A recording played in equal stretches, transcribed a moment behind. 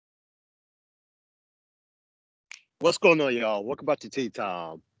What's going on, y'all? Welcome back to Tea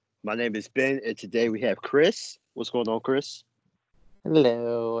Time. My name is Ben, and today we have Chris. What's going on, Chris?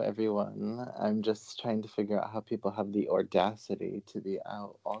 Hello, everyone. I'm just trying to figure out how people have the audacity to be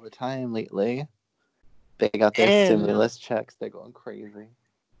out all the time lately. They got their And stimulus checks. They're going crazy.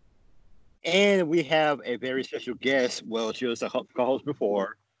 and we have a very special guest. Well, she was a co-host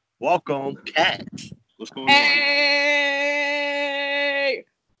before. Welcome, Kat. What's going on? Hey!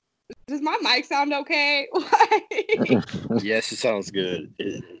 Does my mic sound okay? Yes, it sounds good.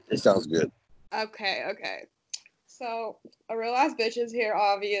 It sounds good. Okay. So, a real ass bitch is here,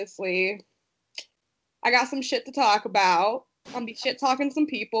 obviously. I got some shit to talk about. I'm be shit talking some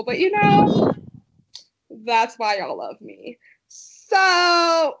people, but that's why y'all love me.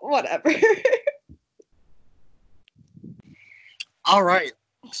 So, whatever. All right.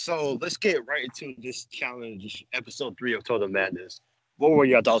 So let's get right into this challenge, episode 3 of Total Madness. What were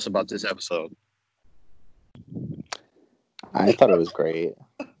your thoughts about this episode? I thought it was great.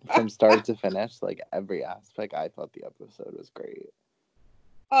 From start to finish, like every aspect, I thought the episode was great.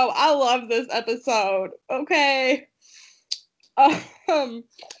 Oh, I love this episode. Okay.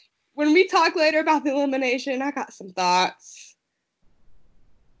 When we talk later about the elimination, I got some thoughts.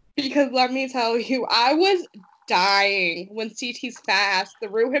 Because let me tell you, I was dying when CT's fast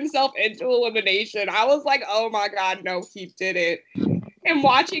threw himself into elimination. I was like, oh my God, no, he didn't. And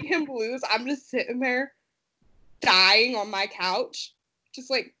watching him lose, I'm just sitting there dying on my couch. Just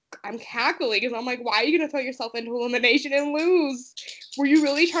like, I'm cackling because I'm like, why are you going to throw yourself into elimination and lose? Were you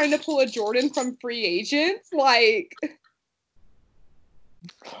really trying to pull a Jordan from Free Agents? Like...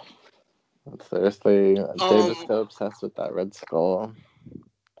 Seriously, they're just so obsessed with that Red Skull.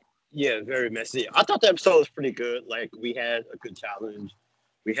 Yeah, very messy. I thought the episode was pretty good. Like we had a good challenge,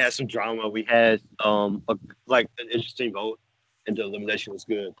 we had some drama, we had an interesting vote, and the elimination was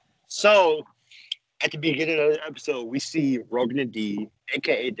good. So at the beginning of the episode, we see Rogan and D,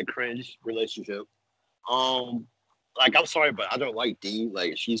 aka the cringe relationship. Like I'm sorry, but I don't like D.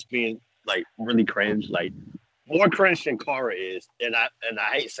 Like she's being like really cringe, like more cringe than Kara is, and I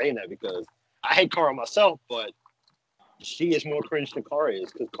hate saying that because I hate Kara myself, but she is more cringe than Kara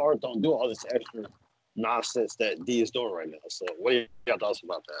is because Kara don't do all this extra nonsense that D is doing right now. So what are your thoughts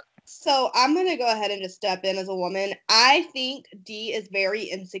about that? So I'm going to go ahead and just step in as a woman. I think D is very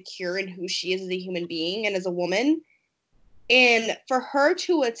insecure in who she is as a human being and as a woman. And for her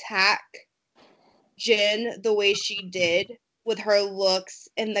to attack Jen the way she did with her looks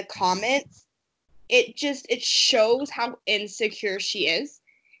in the comments, it shows how insecure she is.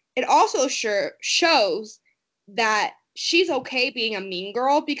 It also shows that she's okay being a mean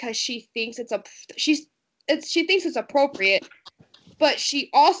girl because she thinks she thinks it's appropriate, but she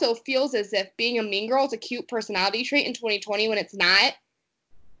also feels as if being a mean girl is a cute personality trait in 2020 when it's not.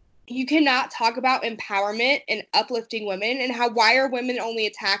 You cannot talk about empowerment and uplifting women and why are women only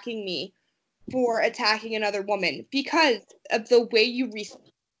attacking me for attacking another woman? Because of the way you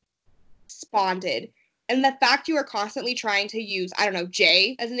responded. And the fact you are constantly trying to use, I don't know,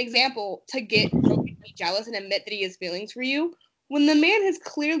 Jay as an example to get Rogan to be jealous and admit that he has feelings for you, when the man has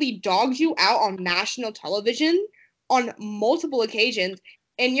clearly dogged you out on national television on multiple occasions,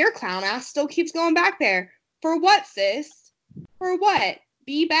 and your clown ass still keeps going back there. For what, sis? For what?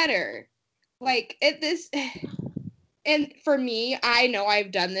 Be better. Like, and for me, I know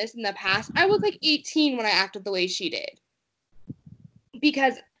I've done this in the past. I was like 18 when I acted the way she did.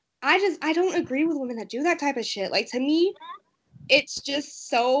 Because I don't agree with women that do that type of shit. Like, to me, it's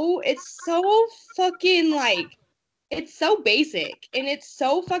so fucking, like, it's so basic, and it's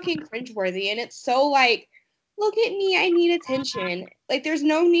so fucking cringeworthy, and it's so, like, look at me, I need attention. Like, there's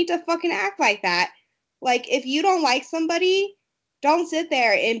no need to fucking act like that. Like, if you don't like somebody, don't sit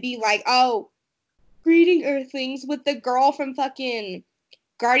there and be like, oh, greeting Earthlings with the girl from fucking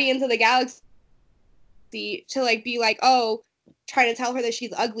Guardians of the Galaxy to, like, be like, oh, try to tell her that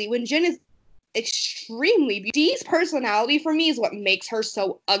she's ugly when Jen is extremely beautiful. Dee's personality for me is what makes her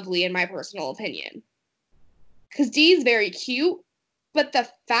so ugly in my personal opinion. Because Dee's very cute, but the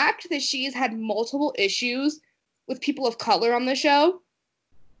fact that she's had multiple issues with people of color on the show,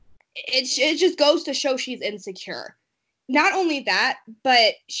 it just goes to show she's insecure. Not only that,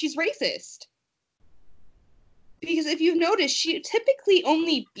 but she's racist. Because if you've noticed, she typically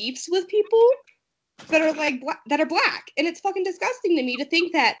only beefs with people that are like that are black, and it's fucking disgusting to me to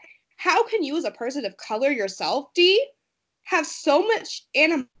think that how can you as a person of color yourself, D, have so much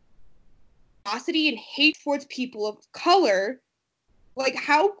animosity and hate towards people of color? Like,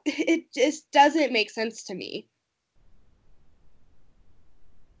 how it just doesn't make sense to me.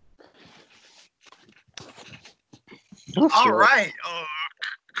 All right,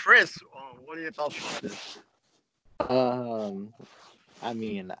 Chris, what are your thoughts on this? Um, I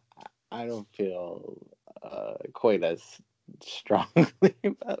mean, I don't feel quite as strongly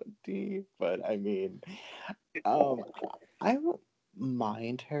about Dee, but I mean, um, I don't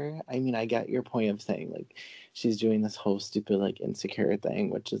mind her. I mean, I get your point of saying like she's doing this whole stupid like insecure thing,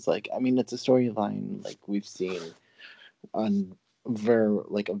 which is like, I mean, it's a storyline like we've seen on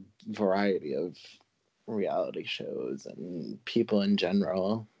like a variety of reality shows and people in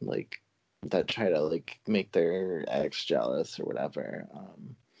general like that try to like make their ex jealous or whatever.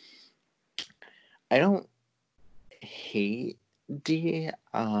 I don't hate Dee.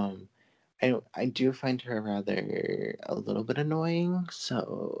 I do find her rather a little bit annoying,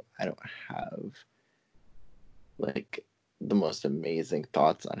 so I don't have like the most amazing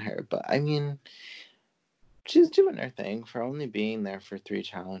thoughts on her. But I mean, she's doing her thing for only being there for 3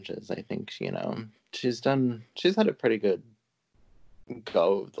 challenges. I think she's had a pretty good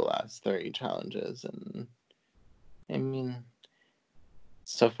go of the last 3 challenges, and I mean,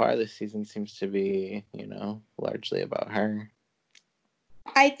 so far this season seems to be largely about her.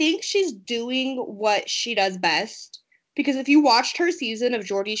 I think she's doing what she does best. Because if you watched her season of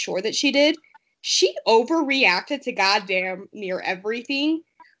Geordie Shore that she did, she overreacted to goddamn near everything.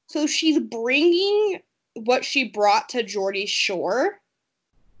 So she's bringing what she brought to Geordie Shore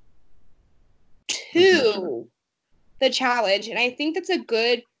to the challenge. And I think that's a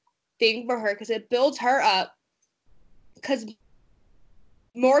good thing for her because it builds her up. Because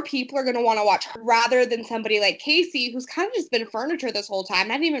more people are going to want to watch her rather than somebody like Casey, who's kind of just been furniture this whole time.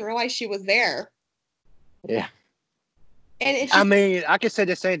 I didn't even realize she was there. Yeah. And it's I mean, I could say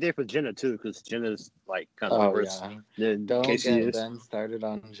the same thing for Jenna too, because Jenna's like kind of worse than Don't Casey get is. Ben started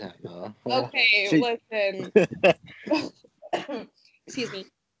on Jenna. Okay, listen. Excuse me.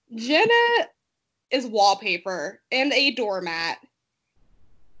 Jenna is wallpaper and a doormat.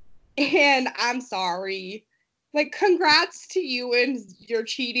 And I'm sorry. Like, congrats to you and your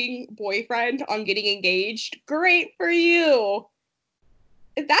cheating boyfriend on getting engaged. Great for you.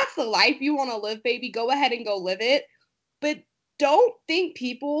 If that's the life you want to live, baby, go ahead and go live it. But don't think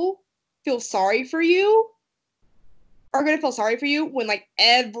people feel sorry for you are going to feel sorry for you when, like,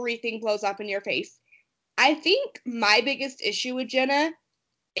 everything blows up in your face. I think my biggest issue with Jenna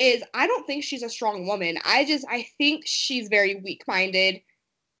is I don't think she's a strong woman. I think she's very weak-minded.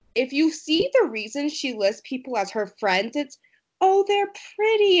 If you see the reason she lists people as her friends, it's, oh, they're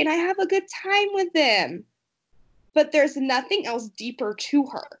pretty and I have a good time with them. But there's nothing else deeper to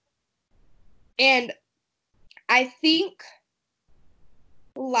her. And I think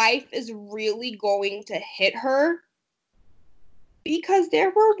life is really going to hit her because there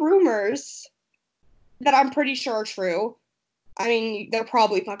were rumors that I'm pretty sure are true. I mean, they're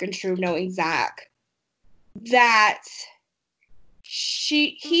probably fucking true knowing Zach. That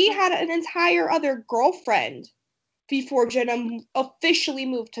he had an entire other girlfriend before Jenna officially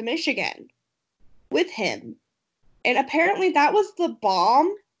moved to Michigan with him. And apparently that was the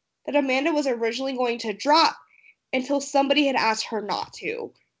bomb that Amanda was originally going to drop until somebody had asked her not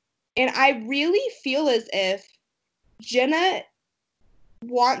to. And I really feel as if Jenna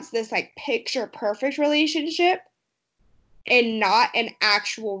wants this like picture perfect relationship and not an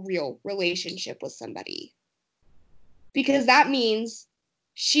actual real relationship with somebody. Because that means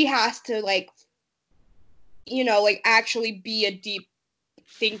she has to like actually be a deep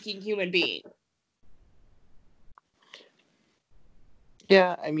thinking human being.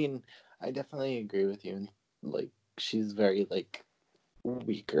 Yeah, I mean, I definitely agree with you. Like, she's very like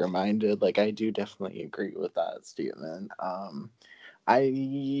weaker minded. Like, I do definitely agree with that statement.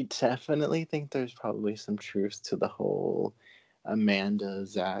 I definitely think there's probably some truth to the whole Amanda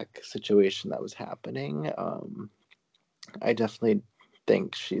Zach situation that was happening. I definitely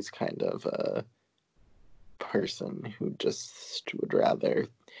think she's kind of a person who just would rather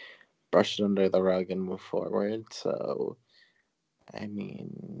brush it under the rug and move forward. So, I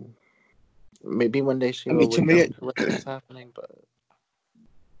mean, maybe one day she will wake up to what's happening, but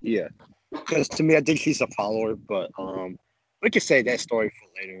yeah, because to me, I think she's a follower. But we can say that story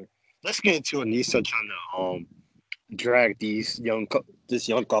for later. Let's get into Aneesa trying to drag this young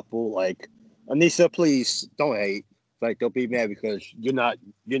couple. Like, Aneesa, please don't hate. Like, don't be mad because you're not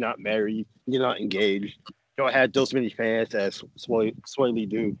married, you're not engaged. You don't have those many fans as Swaley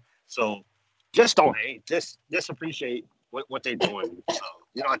do. So just don't hate. Just appreciate what they're doing. So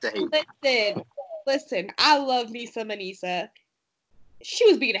you don't have to hate. Listen. I love Nisa Manisa. She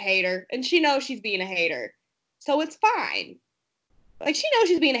was being a hater, and she knows she's being a hater, so it's fine. Like, she knows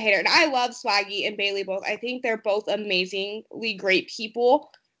she's being a hater, and I love Swaggy and Bailey both. I think they're both amazingly great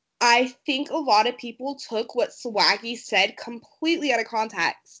people. I think a lot of people took what Swaggy said completely out of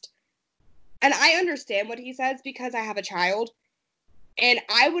context. And I understand what he says because I have a child. And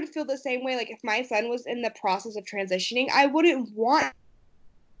I would feel the same way. Like, if my son was in the process of transitioning, I wouldn't want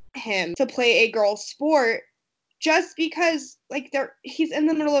him to play a girl's sport just because, like, he's in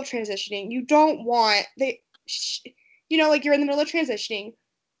the middle of transitioning. You don't want, like, you're in the middle of transitioning.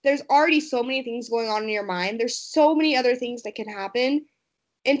 There's already so many things going on in your mind. There's so many other things that can happen.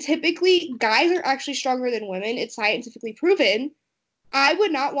 And typically, guys are actually stronger than women. It's scientifically proven. I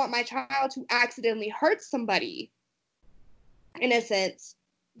would not want my child to accidentally hurt somebody, in a sense,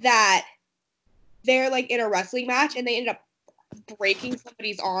 that they're, like, in a wrestling match and they end up breaking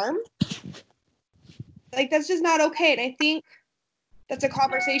somebody's arm. Like, that's just not okay. And I think that's a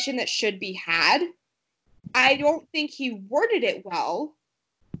conversation that should be had. I don't think he worded it well.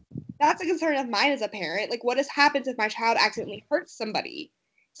 That's a concern of mine as a parent. Like, what happens if my child accidentally hurts somebody?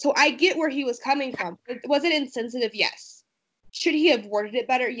 So I get where he was coming from. Was it insensitive? Yes. Should he have worded it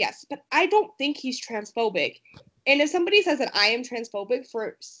better? Yes. But I don't think he's transphobic. And if somebody says that I am transphobic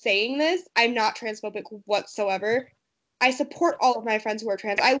for saying this, I'm not transphobic whatsoever. I support all of my friends who are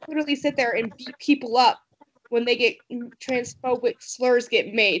trans. I literally sit there and beat people up when they get transphobic slurs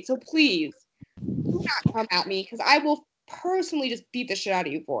get made. So please, do not come at me, because I will personally just beat the shit out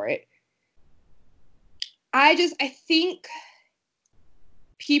of you for it. I think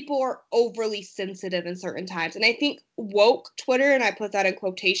people are overly sensitive in certain times. And I think woke Twitter, and I put that in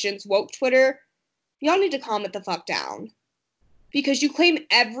quotations, woke Twitter, y'all need to calm it the fuck down. Because you claim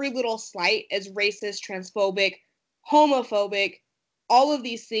every little slight as racist, transphobic, homophobic, all of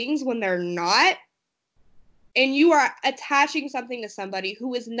these things when they're not. And you are attaching something to somebody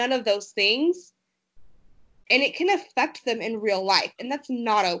who is none of those things. And it can affect them in real life. And that's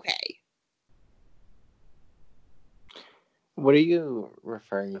not okay. What are you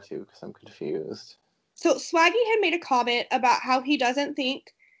referring to? Because I'm confused. So Swaggy had made a comment about how he doesn't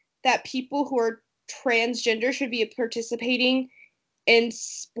think that people who are transgender should be participating in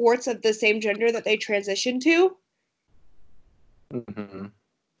sports of the same gender that they transition to. Mm-hmm.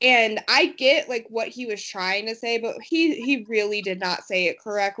 And I get, like, what he was trying to say, but he really did not say it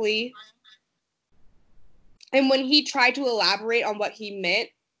correctly. And when he tried to elaborate on what he meant,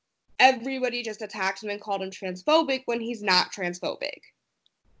 everybody just attacked him and called him transphobic when he's not transphobic.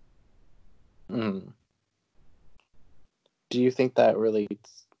 Mm. Do you think that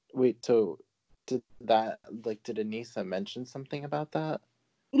relates? Wait, so did Anissa mention something about that?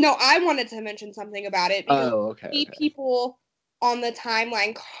 No, I wanted to mention something about it because okay. People on the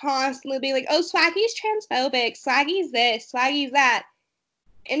timeline constantly being like, "Oh, Swaggy's transphobic. Swaggy's this. Swaggy's that."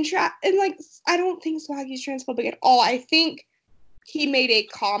 And like, I don't think Swaggy's transphobic at all. I think he made a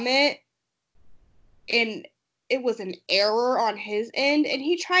comment and it was an error on his end, and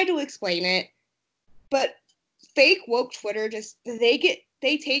he tried to explain it. But fake woke Twitter they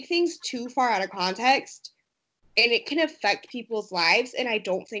take things too far out of context, and it can affect people's lives, and I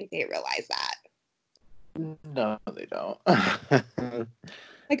don't think they realize that. No, they don't.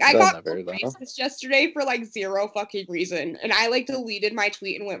 Like, I got racist yesterday for, like, zero fucking reason, and I, like, deleted my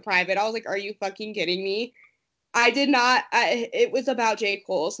tweet and went private. I was like, are you fucking kidding me? I did not. It was about J.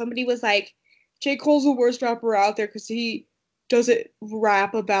 Cole. Somebody was like, J. Cole's the worst rapper out there because he doesn't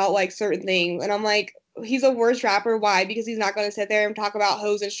rap about, like, certain things. And I'm like, he's a worst rapper. Why? Because he's not going to sit there and talk about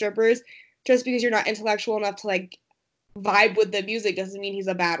hoes and strippers. Just because you're not intellectual enough to, like, vibe with the music doesn't mean he's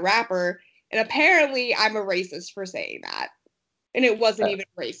a bad rapper. And apparently I'm a racist for saying that. And it wasn't even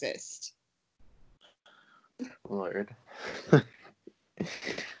racist. Lord.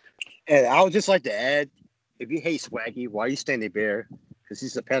 And I would just like to add, if you hate Swaggy, why are you standing there? Because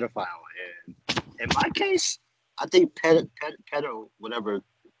he's a pedophile. And in my case, I think pedophile,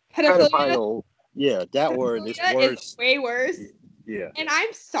 yeah, that word is worse. Is way worse. Yeah. And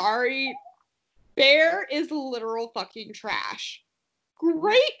I'm sorry, Bear is literal fucking trash.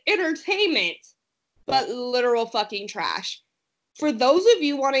 Great entertainment, but literal fucking trash. For those of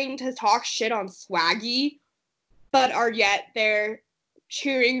you wanting to talk shit on Swaggy, but are yet there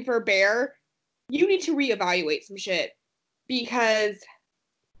cheering for Bear, you need to reevaluate some shit. Because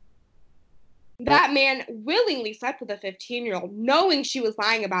that man willingly slept with a 15-year-old, knowing she was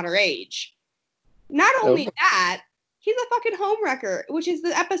lying about her age. Not only that, he's a fucking homewrecker, which is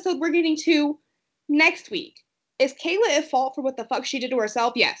the episode we're getting to next week. Is Kayla at fault for what the fuck she did to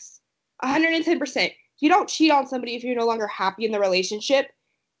herself? Yes. 110%. You don't cheat on somebody if you're no longer happy in the relationship.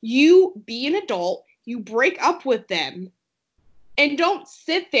 You be an adult. You break up with them. And don't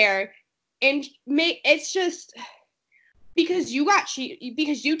sit there and it's just because you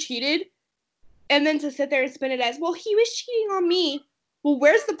cheated, and then to sit there and spin it as, well, he was cheating on me. Well,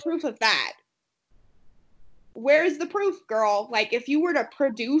 where's the proof of that? Where's the proof, girl? Like, if you were to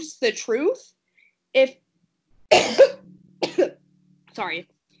produce the truth, if sorry,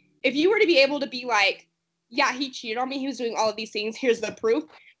 if you were to be able to be like, yeah, he cheated on me, he was doing all of these things, here's the proof,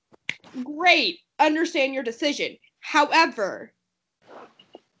 great, understand your decision. However,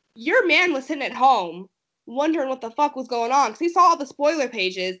 your man was sitting at home wondering what the fuck was going on because he saw all the spoiler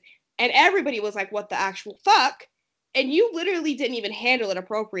pages and everybody was like, what the actual fuck? And you literally didn't even handle it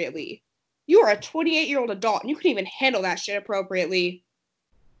appropriately. You are a 28-year-old adult and you couldn't even handle that shit appropriately.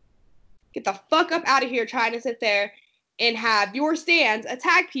 Get the fuck up out of here trying to sit there and have your stands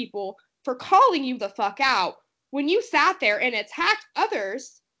attack people for calling you the fuck out when you sat there and attacked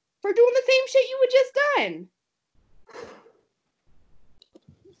others for doing the same shit you had just done.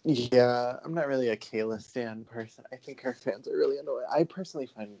 Yeah, I'm not really a Kayla stan person. I think her fans are really annoying. I personally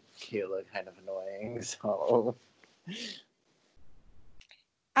find Kayla kind of annoying, so...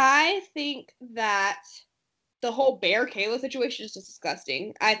 I think that the whole Bear Kayla situation is just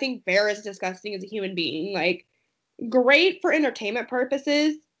disgusting. I think Bear is disgusting as a human being. Like, great for entertainment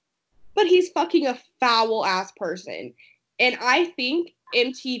purposes, but he's fucking a foul-ass person. And I think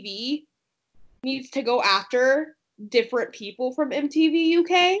MTV needs to go after different people from MTV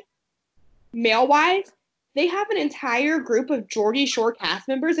UK, male-wise. They have an entire group of Geordie Shore cast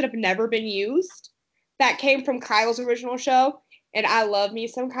members that have never been used that came from Kyle's original show. And I love me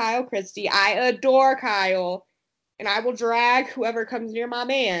some Kyle Christie. I adore Kyle. And I will drag whoever comes near my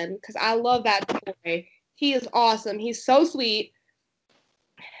man because I love that boy. He is awesome. He's so sweet.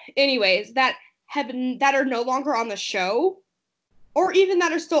 Anyways, that are no longer on the show, or even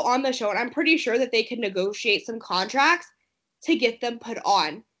that are still on the show, and I'm pretty sure that they can negotiate some contracts to get them put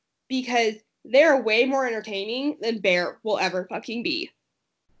on because they're way more entertaining than Bear will ever fucking be.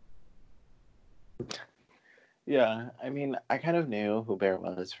 Yeah, I mean, I kind of knew who Bear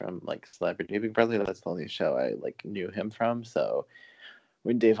was from, like, Celebrity Big Brother. That's the only show I, like, knew him from, so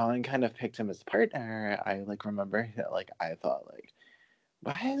when Devon kind of picked him as partner, I, like, remember that, like, I thought, like,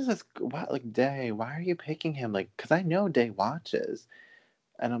 Day, why are you picking him? Like, because I know Day watches.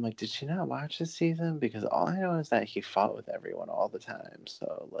 And I'm like, did she not watch this season? Because all I know is that he fought with everyone all the time.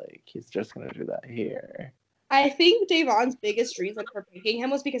 So, like, he's just going to do that here. I think Devon's biggest reason for picking him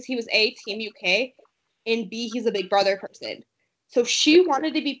was because he was A, Team UK, and B, he's a Big Brother person. So she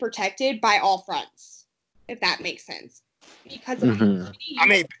wanted to be protected by all fronts, if that makes sense. Because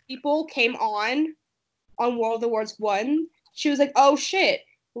people came on World of the Wars 1, she was like, oh shit,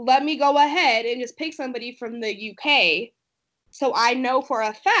 let me go ahead and just pick somebody from the UK so I know for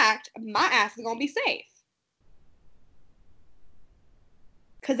a fact my ass is going to be safe.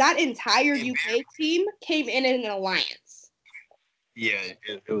 Because that entire UK team came in an alliance. Yeah,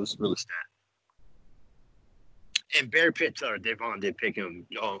 it was really sad. And Bear picked her. Devon did pick him.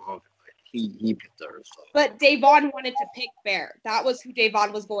 He picked her. So. But Devon wanted to pick Bear. That was who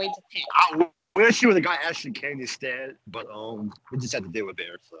Devon was going to pick. I wish she would have got Ashley Kane instead, but we just had to deal with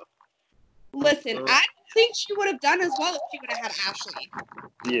Bear. So. Listen, I think she would have done as well if she would have had Ashley.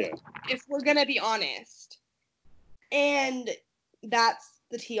 Yeah. If we're gonna be honest. And that's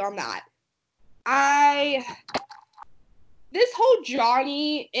the tea on that. This whole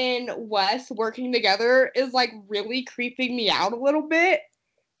Johnny and Wes working together is, like, really creeping me out a little bit.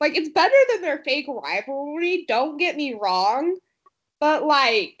 Like, it's better than their fake rivalry, don't get me wrong. But,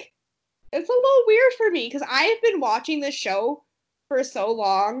 like, it's a little weird for me because I have been watching this show for so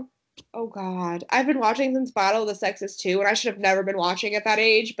long. Oh, God. I've been watching since Battle of the Sexes 2, and I should have never been watching at that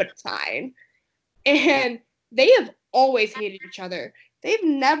age, but it's fine. And they have always hated each other. They've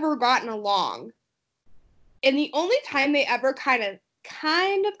never gotten along. And the only time they ever kind of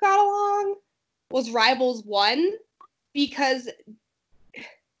got along was Rivals 1 because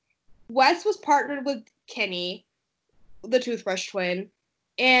Wes was partnered with Kenny, the Toothbrush Twin,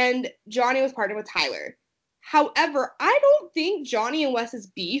 and Johnny was partnered with Tyler. However, I don't think Johnny and Wes's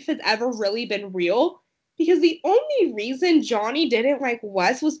beef has ever really been real because the only reason Johnny didn't like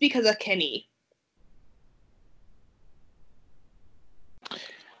Wes was because of Kenny.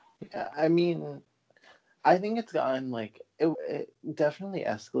 Yeah, I mean, I think it's gotten, like, it definitely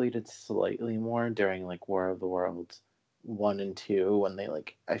escalated slightly more during, like, War of the Worlds 1 and 2 when they,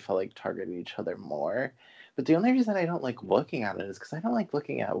 like, I felt like targeted each other more. But the only reason I don't like looking at it is because I don't like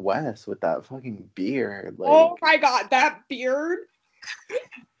looking at Wes with that fucking beard. Like, oh my God, that beard!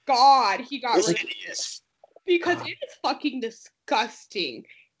 God, he got rid of it. Because it is fucking disgusting.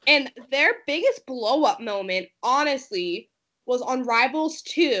 And their biggest blow-up moment, honestly, was on Rivals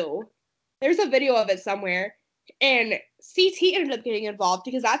 2. There's a video of it somewhere. And CT ended up getting involved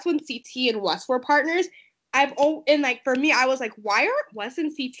because that's when CT and Wes were partners. And, like, for me, I was like, why aren't Wes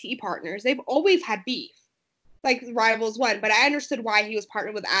and CT partners? They've always had beef. like Rivals won, but I understood why he was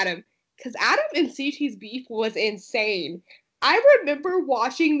partnered with Adam. Because Adam and CT's beef was insane. I remember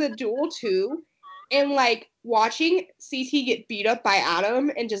watching the duel too, and like watching CT get beat up by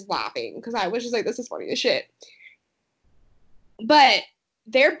Adam and just laughing because I was just like, this is funny as shit. But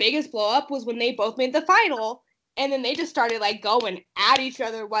their biggest blow up was when they both made the final, and then they just started like going at each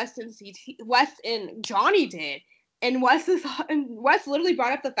other. Wes and Johnny did, and Wes literally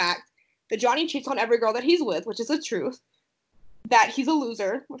brought up the fact that Johnny cheats on every girl that he's with, which is the truth. That he's a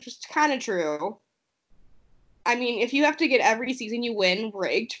loser, which is kind of true. I mean, if you have to get every season you win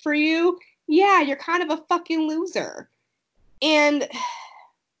rigged for you, yeah, you're kind of a fucking loser. And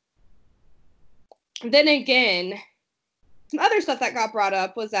then again, some other stuff that got brought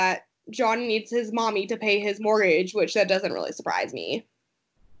up was that Johnny needs his mommy to pay his mortgage, which that doesn't really surprise me.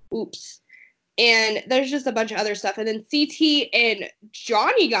 Oops. And there's just a bunch of other stuff. And then CT and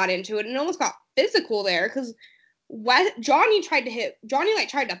Johnny got into it and almost got physical there because Johnny tried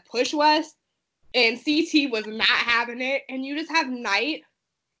to push Wes, and CT was not having it. And you just have Knight,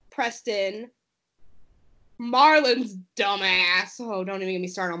 Preston, Marlon's dumbass. Oh, don't even get me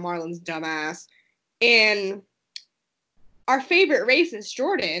started on Marlon's dumbass. And our favorite racist,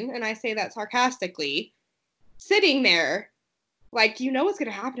 Jordan, and I say that sarcastically, sitting there, like, you know what's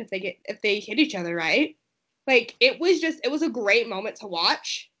gonna happen if they hit each other, right? Like, it was a great moment to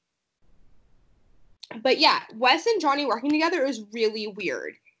watch. But yeah, Wes and Johnny working together is really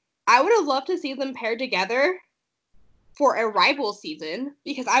weird. I would have loved to see them paired together for a rival season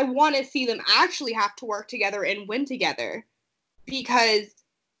because I want to see them actually have to work together and win together. Because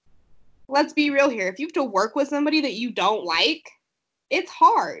let's be real here, if you have to work with somebody that you don't like, it's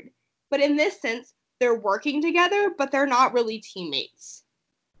hard. But in this sense, they're working together, but they're not really teammates.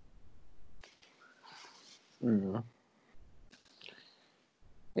 Mm.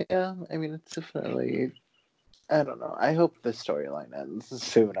 Yeah, I mean, it's definitely, I don't know. I hope the storyline ends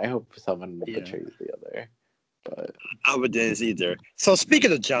soon. I hope someone betrays the other. But I wouldn't either. So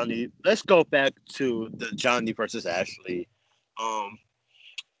speaking of Johnny, let's go back to the Johnny versus Ashley.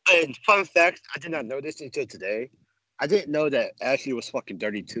 And fun fact, I did not know this until today. I didn't know that Ashley was fucking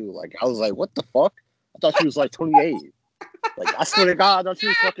 32. Like, I was like, what the fuck? I thought she was like 28. Like, I swear to God, I thought she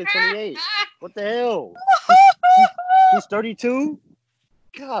was fucking 28. What the hell? He's 32?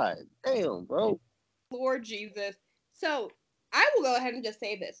 God damn, bro. Lord Jesus. So I will go ahead and just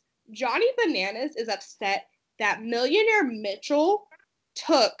say this. Johnny Bananas is upset that Millionaire Mitchell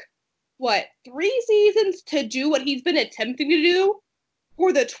took, 3 seasons to do what he's been attempting to do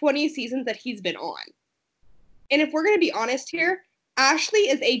for the 20 seasons that he's been on. And if we're going to be honest here, Ashley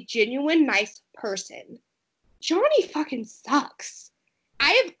is a genuine nice person. Johnny fucking sucks.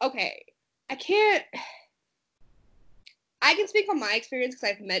 I can speak on my experience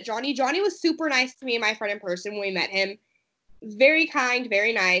because I've met Johnny. Johnny was super nice to me and my friend in person when we met him. Very kind,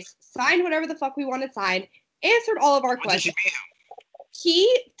 very nice. Signed whatever the fuck we wanted signed. Answered all of our questions.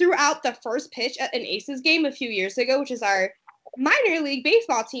 He threw out the first pitch at an Aces game a few years ago, which is our minor league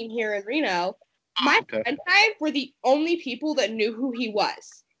baseball team here in Reno. My friend and I were the only people that knew who he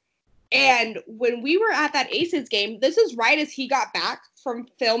was. And when we were at that Aces game, this is right as he got back from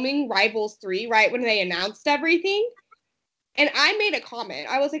filming Rivals 3, right when they announced everything. And I made a comment.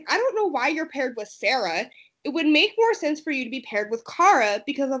 I was like, I don't know why you're paired with Sarah. It would make more sense for you to be paired with Kara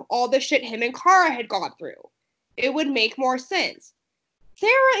because of all the shit him and Kara had gone through. It would make more sense.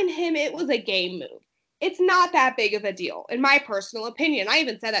 Sarah and him, it was a game move. It's not that big of a deal, in my personal opinion. I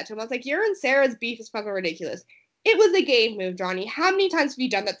even said that to him. I was like, your and Sarah's beef is fucking ridiculous. It was a game move, Johnny. How many times have you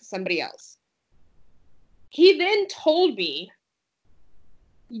done that to somebody else? He then told me,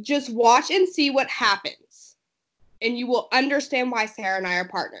 just watch and see what happens, and you will understand why Sarah and I are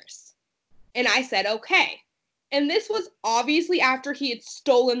partners. And I said, okay. And this was obviously after he had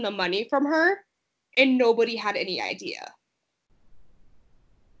stolen the money from her, and nobody had any idea.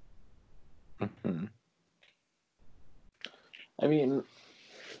 Mm-hmm. I mean,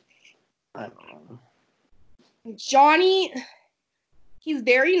 I don't know. Johnny, he's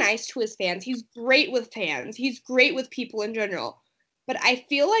very nice to his fans. He's great with fans. He's great with people in general. But I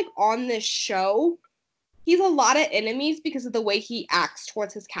feel like on this show, he's a lot of enemies because of the way he acts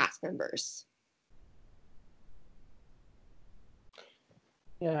towards his cast members.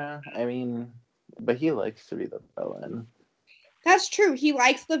 Yeah, I mean, but he likes to be the villain. That's true. He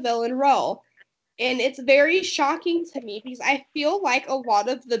likes the villain role. And it's very shocking to me because I feel like a lot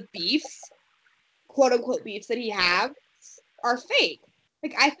of the beefs, quote unquote beefs that he has, are fake.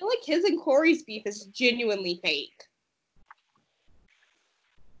 Like, I feel like his and Corey's beef is genuinely fake.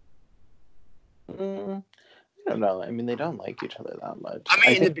 I don't know. I mean, they don't like each other that much. I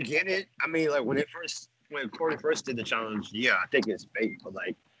mean, in the beginning, like when it first when Corey first did the challenge, yeah, I think it's fake. But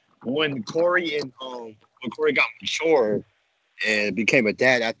like when Corey got mature and became a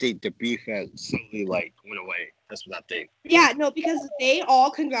dad, I think the beef had suddenly like went away. That's what I think. Yeah, no, because they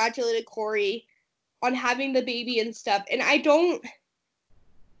all congratulated Corey on having the baby and stuff. And I don't.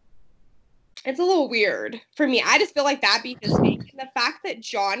 It's a little weird for me. I just feel like that beef is fake. And the fact that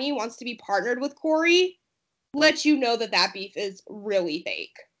Johnny wants to be partnered with Corey lets you know that that beef is really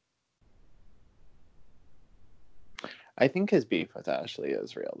fake. I think his beef with Ashley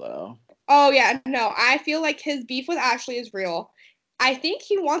is real, though. Oh, yeah. No, I feel like his beef with Ashley is real. I think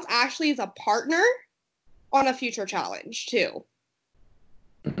he wants Ashley as a partner on a future challenge, too.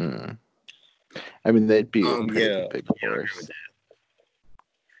 Mm-hmm. I mean, they'd be Yeah, pretty big yeah, I agree with force. that.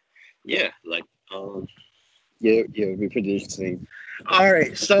 Yeah, like yeah, it'd be pretty interesting. All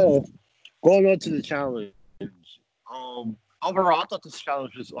right, so going on to the challenge. Overall, I thought this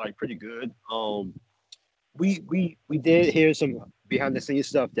challenge was like pretty good. We did hear some behind the scenes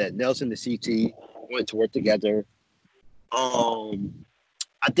stuff that Nelson and CT went to work together. I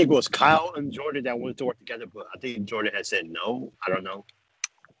think it was Kyle and Jordan that wanted to work together, but I think Jordan had said no. I don't know.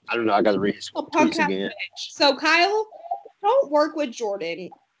 I got to read his tweets again. So Kyle, don't work with Jordan.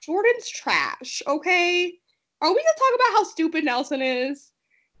 Jordan's trash. Okay. Are we gonna talk about how stupid Nelson is?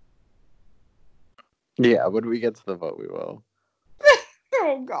 Yeah, when we get to the vote, we will.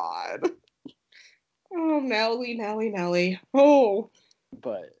 Oh God. Oh Nelly. Oh.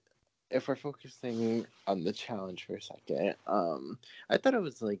 But if we're focusing on the challenge for a second, I thought it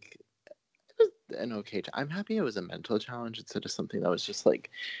was like an okay. I'm happy it was a mental challenge instead of something that was just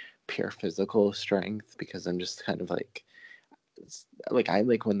like pure physical strength, because I'm just kind of like I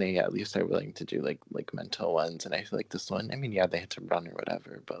like when they at least are willing to do like mental ones, and I feel like this one, I mean, yeah, they had to run or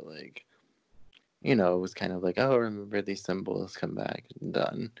whatever, but like, you know, it was kind of like, oh, remember these symbols, come back and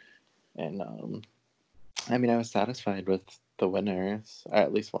done. And I mean, I was satisfied with the winners, or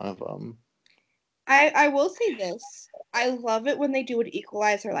at least one of them. I will say this. I love it when they do an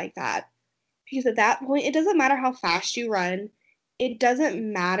equalizer like that. Because at that point, it doesn't matter how fast you run. It doesn't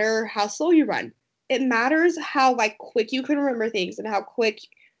matter how slow you run. It matters how like quick you can remember things and how quick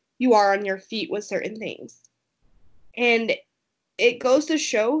you are on your feet with certain things. And it goes to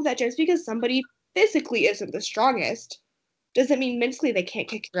show that just because somebody physically isn't the strongest doesn't mean mentally they can't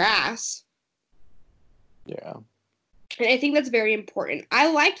kick your ass. Yeah. And I think that's very important. I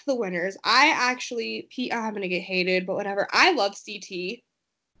liked the winners. I'm going to get hated, but whatever. I love CT.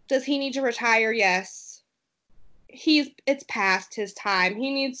 Does he need to retire? Yes. It's past his time.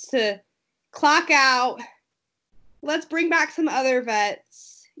 He needs to clock out. Let's bring back some other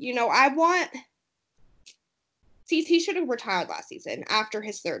vets. CT should have retired last season after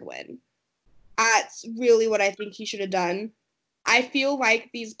his third win. That's really what I think he should have done. I feel like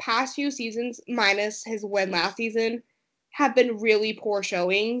these past few seasons, minus his win last season, have been really poor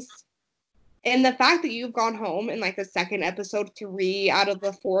showings. And the fact that you've gone home in like the second episode 3 out of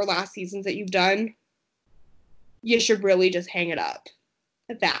the 4 last seasons that you've done, you should really just hang it up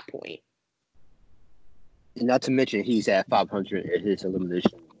at that point. Not to mention he's at 500 in his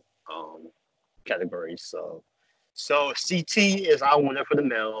elimination category. So CT is our winner for the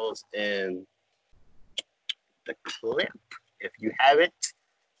males, and the clip, if you have it,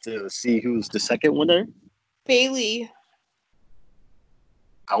 to see who's the second winner. Bailey.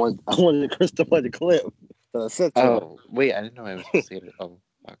 I wanted Chris to play the clip. Oh, wait, I didn't know I was supposed to say it. Oh,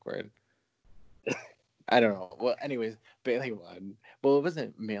 awkward. I don't know. Well, anyways, Bailey won. Well, it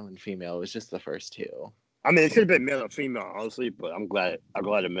wasn't male and female. It was just the first 2. I mean, it could have been male or female, honestly, but I'm glad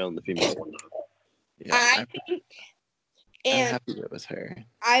the male and the female won. Yeah, I'm happy it was her.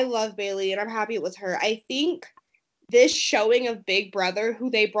 I love Bailey, and I'm happy it was her. I think this showing of Big Brother, who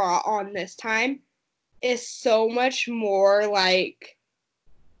they brought on this time, is so much more like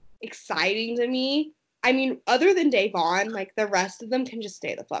exciting to me. I mean, other than Davon, like the rest of them can just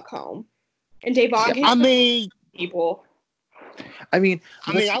stay the fuck home. And Davon can people. I mean,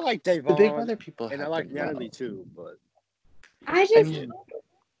 I like Davon. The Big Brother people, and I like Natalie too, but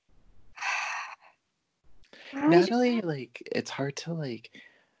Natalie, like, it's hard to like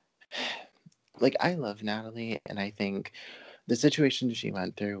I love Natalie, and I think the situation she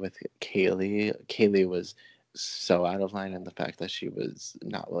went through with Kaylee was so out of line, and the fact that she was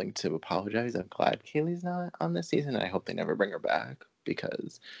not willing to apologize. I'm glad Kaylee's not on this season, and I hope they never bring her back,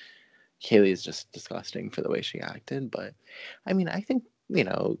 because Kaylee is just disgusting for the way she acted. But I mean, I think, you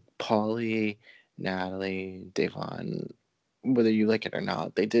know, Paulie, Natalie, Davon, whether you like it or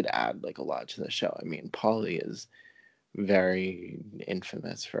not, they did add like a lot to the show. I mean, Paulie is very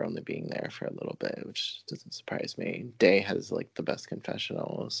infamous for only being there for a little bit, which doesn't surprise me. Day has like the best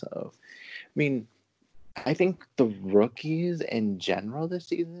confessional, so I mean, I think the rookies in general this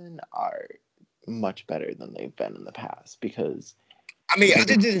season are much better than they've been in the past because I mean, I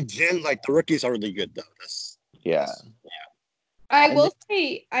think in gen, like the rookies are really good though. yeah. I And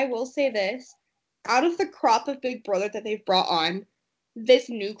will say this. Out of the crop of Big Brother that they've brought on, this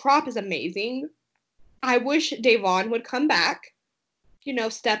new crop is amazing. I wish Davon would come back.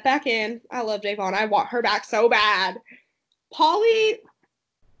 Step back in. I love Davon. I want her back so bad. Pauly,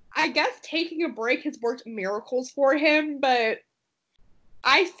 I guess taking a break has worked miracles for him, but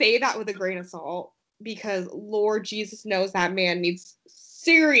I say that with a grain of salt because Lord Jesus knows that man needs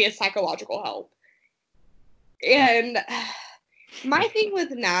serious psychological help. And my thing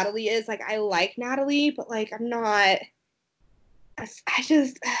with Natalie is, like, I like Natalie, but, like, I'm not... I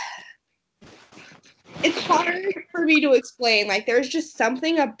just... It's hard for me to explain. Like, there's just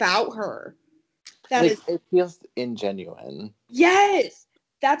something about her that like, is... it feels ingenuine. Yes!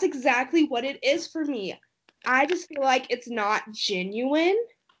 That's exactly what it is for me. I just feel like it's not genuine.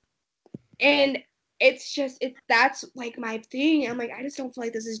 And that's, like, my thing. I'm like, I just don't feel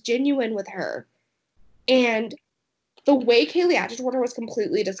like this is genuine with her. And the way Kaylee acted toward her was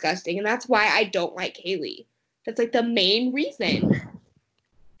completely disgusting, and that's why I don't like Kaylee. That's, like, the main reason.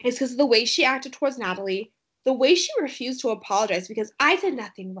 It's because of the way she acted towards Natalie, the way she refused to apologize because I did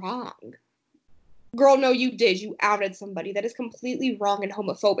nothing wrong. Girl, no, you did. You outed somebody. That is completely wrong and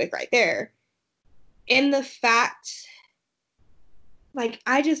homophobic right there. And the fact, like,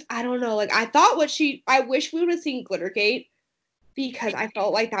 I don't know. Like, I wish we would have seen Glittergate because I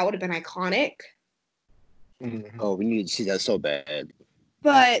felt like that would have been iconic. Oh, we need to see that so bad.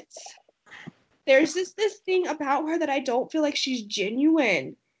 But there's this thing about her that I don't feel like she's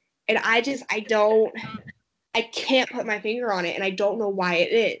genuine. And I can't put my finger on it, and I don't know why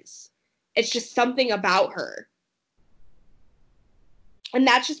it is. It's just something about her. And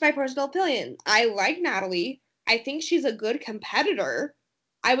that's just my personal opinion. I like Natalie. I think she's a good competitor.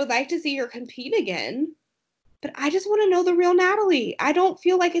 I would like to see her compete again. But I just want to know the real Natalie. I don't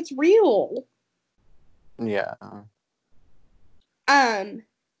feel like it's real. Yeah.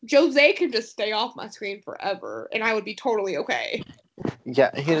 Jose can just stay off my screen forever, and I would be totally okay. Yeah,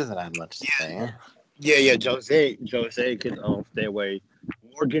 he doesn't have much to say. Yeah. Jose can stay away.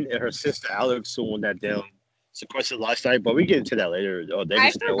 Morgan and her sister Alex who won that damn sequential last night, but we get into that later. Oh, they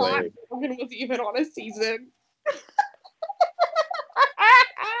can stay away. Morgan was even on a season.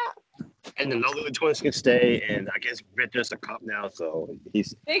 And the Nolan twins can stay, and I guess Victor's a cop now, so he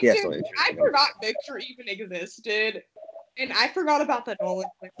has no interest. I forgot Victor even existed. And I forgot about the Nolan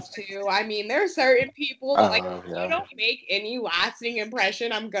twins too. I mean, there are certain people that if you don't make any lasting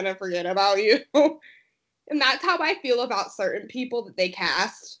impression, I'm gonna forget about you. And that's how I feel about certain people that they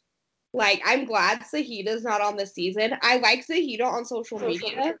cast. Like, I'm glad Sahida's not on this season. I like Sahida on social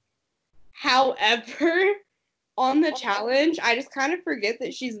media. However, on the challenge, I just kind of forget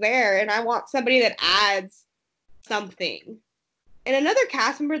that she's there, and I want somebody that adds something. And another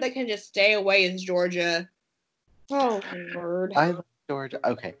cast member that can just stay away is Georgia. Oh, Lord. I like Georgia.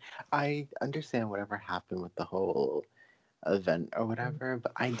 Okay. I understand whatever happened with the whole event or whatever,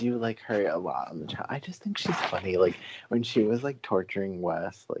 but I do like her a lot on the channel. I just think she's funny. Like, when she was, like, torturing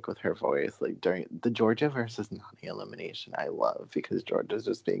Wes, like, with her voice, like, during the Georgia versus Nany elimination, I love because Georgia's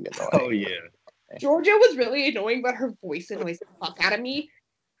just being annoying. Oh, yeah. Georgia was really annoying, but her voice annoys the fuck out of me.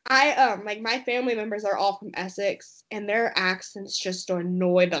 Like, my family members are all from Essex, and their accents just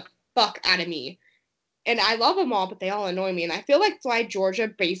annoy the fuck out of me. And I love them all, but they all annoy me. And I feel like that's why Georgia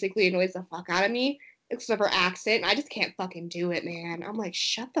basically annoys the fuck out of me, except for her accent. I just can't fucking do it, man. I'm like,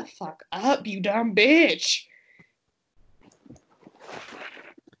 shut the fuck up, you dumb bitch.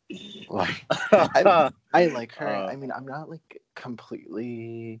 Like, I like her. I mean, I'm not, like,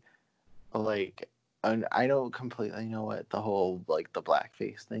 completely, like, I don't completely know what the whole, like, the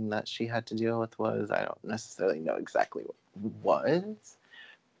blackface thing that she had to deal with was. I don't necessarily know exactly what it was.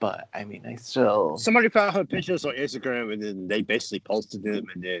 But, I mean, I still... Somebody found her pictures on Instagram, and then they basically posted them,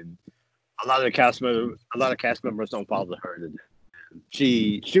 and then a lot of cast members don't follow her. And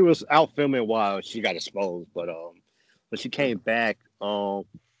she was out filming while she got exposed, but when she came back,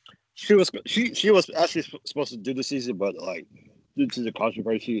 she was actually supposed to do the season, but, like, due to the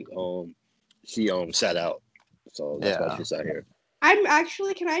controversy, she sat out. So that's why she's out here. I'm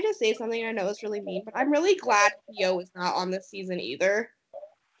actually, can I just say something? I know it's really mean, but I'm really glad Theo is not on this season either.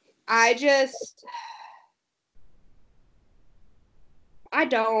 There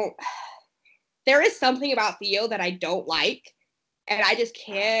is something about Theo that I don't like, and I just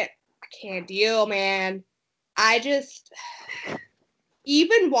can't deal, man.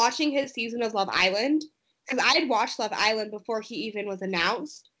 Even watching his season of Love Island, because I had watched Love Island before he even was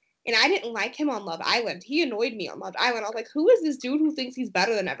announced, And I didn't like him on Love Island. He annoyed me on Love Island. I was like, who is this dude who thinks he's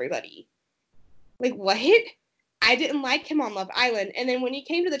better than everybody? Like, what? I didn't like him on Love Island. And then when he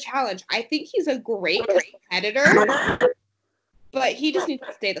came to the challenge, I think he's a great competitor, but he just needs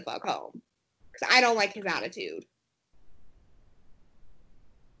to stay the fuck home. Because I don't like his attitude.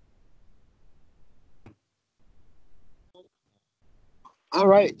 All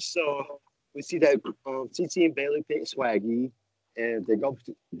right, so we see that TT and Bailey pick Swaggy, and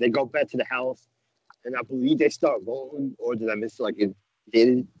they go back to the house, and I believe they start voting, or did I miss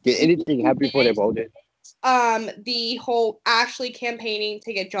did anything happen before they voted? The whole Ashley campaigning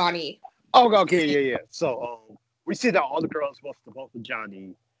to get Johnny. Oh, okay, yeah. So we see that all the girls supposed to vote for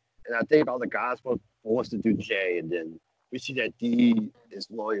Johnny, and I think all the guys wants to do Jay, and then we see that Dee is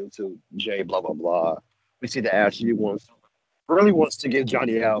loyal to Jay, blah blah blah. We see that Ashley really wants to get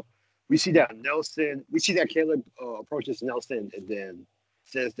Johnny out. We see that Caleb approaches Nelson and then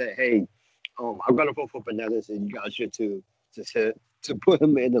says that, hey, I'm gonna vote for Bananas and you guys should too, to put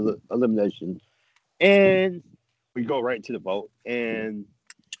him in the elimination. And we go right to the vote. And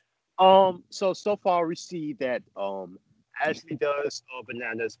so far we see that Ashley does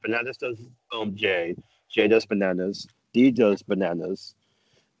Bananas, Bananas does Jay does Bananas, Dee does Bananas,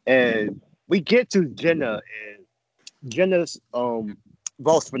 and we get to Jenna, and Jenna's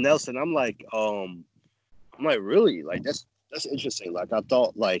votes for Nelson. I'm like really, like that's interesting. Like I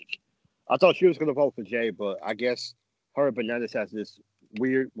thought she was gonna vote for Jay, but I guess her and Bananas has this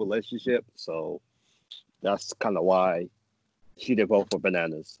weird relationship, so that's kind of why she didn't vote for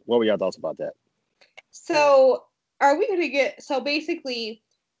Bananas. What were your thoughts about that? So are we gonna get basically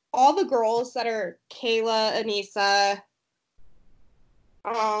all the girls that are Kayla, Anissa,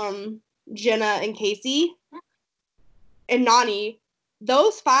 Jenna, and Casey, and Nany,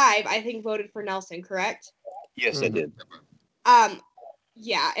 those 5 I think voted for Nelson, correct? Yes, I did.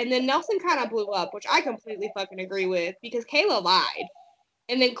 Yeah, and then Nelson kind of blew up, which I completely fucking agree with, because Kayla lied,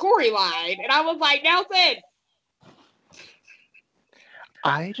 and then Corey lied, and I was like, Nelson!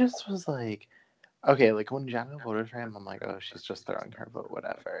 I just was like, okay, like when Jenna voted for him, I'm like, oh, she's just throwing her vote,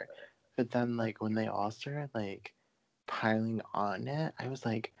 whatever. But then, like, when they all started, like, piling on it, I was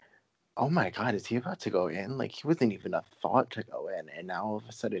like, oh my god, is he about to go in? Like, he wasn't even a thought to go in, and now all of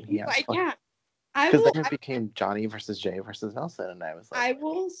a sudden he has like, fun. yeah. Because then it became Johnny versus Jay versus Nelson, and I was like, I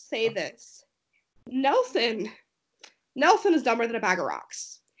will say this. Nelson is dumber than a bag of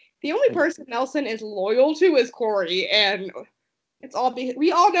rocks. The only person Nelson is loyal to is Corey, and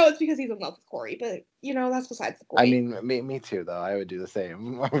we all know it's because he's in love with Corey, but you know, that's besides the point. I mean, me too, though. I would do the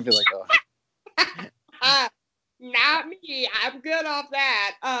same. I would be like, oh. Not me. I'm good off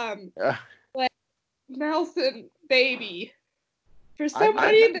that. But Nelson, baby, for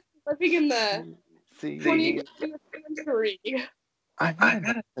somebody that's living in the 20th century. I'm not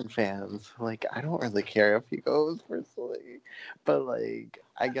a Nelson fan. Like, I don't really care if he goes personally, but like,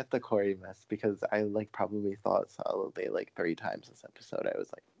 I get the Corey mess because I like probably thought solidly like 3 times this episode. I was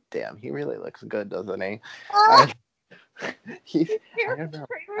like, damn, he really looks good, doesn't he? I don't know.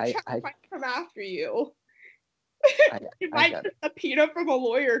 I come after you. You might get a peanut from a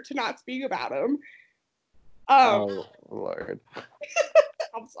lawyer to not speak about him. Oh Lord.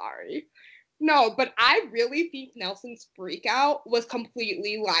 I'm sorry. No, but I really think Nelson's freak out was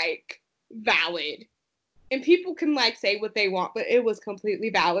completely like valid. And people can like say what they want, but it was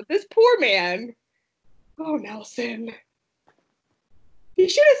completely valid. This poor man. Oh, Nelson. He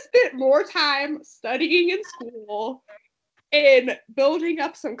should have spent more time studying in school and building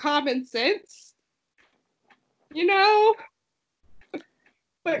up some common sense. You know?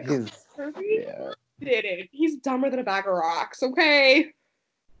 But Kirby didn't. He's dumber than a bag of rocks, okay?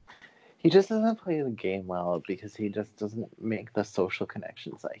 He just doesn't play the game well because he just doesn't make the social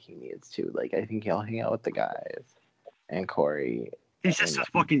connections that he needs to. Like, I think he'll hang out with the guys and Corey. He's just a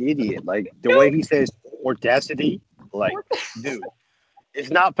fucking idiot. Like, the way he says audacity, like, dude, it's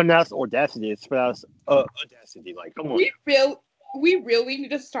not pronounced audacity, it's pronounced audacity. Like, come on. We really need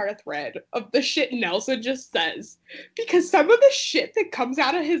to start a thread of the shit Nelson just says. Because some of the shit that comes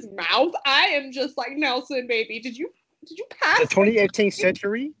out of his mouth, I am just like, Nelson, baby, did you pass the 2018th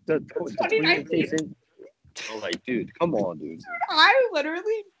century? The 2019 century? Oh, like, dude, come on, dude. I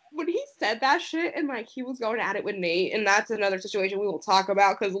literally, when he said that shit and like he was going at it with Nate, and that's another situation we will talk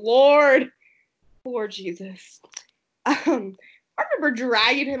about because Lord Jesus. I remember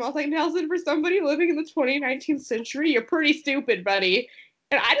dragging him. I was like, Nelson, for somebody living in the 2019th century, you're pretty stupid, buddy.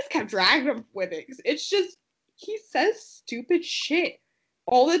 And I just kept dragging him with it. It's just, he says stupid shit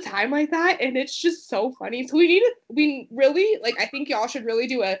all the time like that. And it's just so funny. So we really, like, I think y'all should really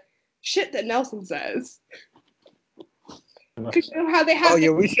do a shit that Nelson says. Cause you know how they have Oh yeah,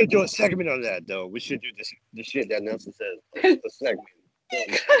 we should do a segment on that though. We should do this the shit that Nelson says. A segment.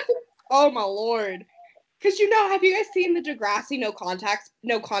 oh my lord. Cause you know, have you guys seen the Degrassi no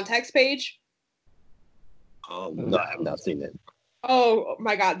context page? No, I have not seen it. Oh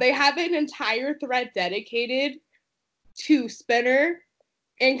my god. They have an entire thread dedicated to Spinner.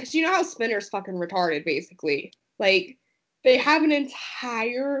 And because you know how Spinner's fucking retarded, basically. Like, they have an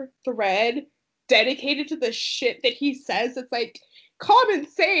entire thread dedicated to the shit that he says. It's like common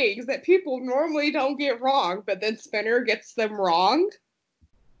sayings that people normally don't get wrong, but then Spinner gets them wrong.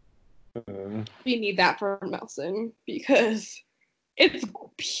 We need that for Nelson because it's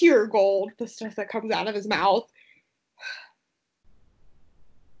pure gold, the stuff that comes out of his mouth.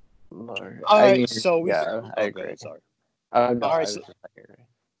 Lord. All right, mean, so we I agree. ahead, sorry. No, all right,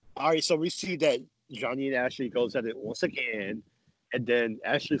 I agree. So we see that Johnny and Ashley goes at it once again, and then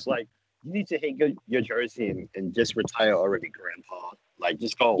Ashley's like, "You need to hang your jersey and just retire already, Grandpa. Like,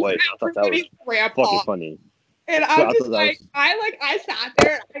 just go away." I thought that was fucking funny. And I'm just like, I sat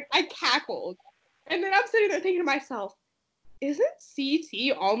there, I cackled, and then I'm sitting there thinking to myself, isn't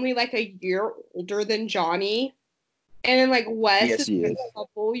CT only like a year older than Johnny? And then like Wes is a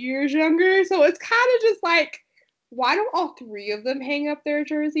couple years younger, so it's kind of just like, why don't all three of them hang up their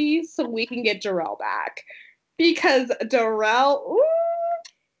jerseys so we can get Darrell back? Because Darrell, ooh,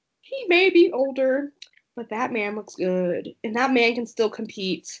 he may be older, but that man looks good, and that man can still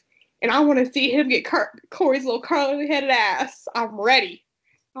compete. And I want to see him get Corey's little curly-headed ass. I'm ready.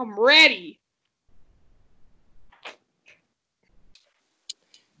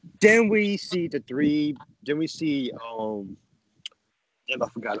 Then we see the three. Then we see I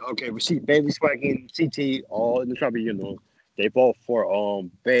forgot. Okay, we see Baby Swag and CT all in the tribunal. They vote for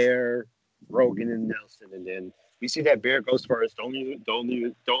Bear, Rogan, and Nelson, and then we see that Bear goes first.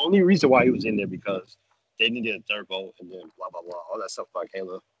 The only reason why he was in there because they needed a third vote, and then blah blah blah, all that stuff about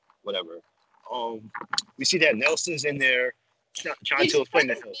Kayla, whatever. We see that Nelson's in there trying to explain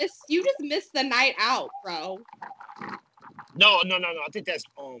to him. You just missed the night out, bro. No. I think that's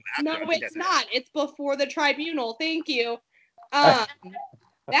after. No, it's not. It's before the tribunal. Thank you.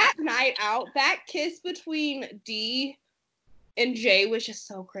 That night out, that kiss between D and J was just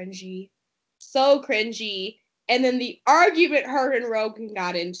so cringy. So cringy. And then the argument her and Rogan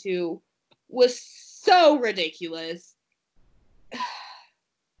got into was so ridiculous.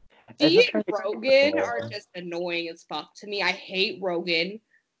 D and Rogan are just annoying as fuck to me. I hate Rogan.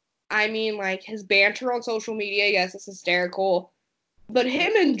 I mean, like, his banter on social media, yes, it's hysterical. But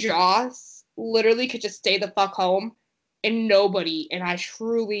him and Joss literally could just stay the fuck home, and nobody, and I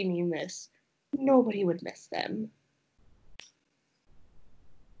truly mean this, nobody would miss them.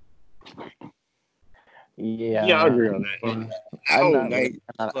 Yeah, I agree on that. I'm not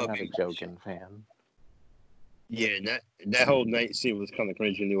a Joking fan. Yeah, that whole night scene was kind of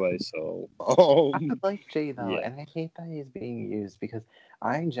cringy anyway. So I like Jay though, and I hate that he's being used because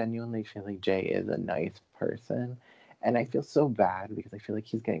I genuinely feel like Jay is a nice person, and I feel so bad because I feel like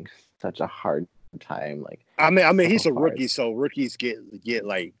he's getting such a hard time. Like, I mean, he's a rookie, so rookies get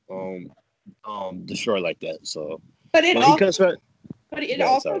like destroyed like that. So, but it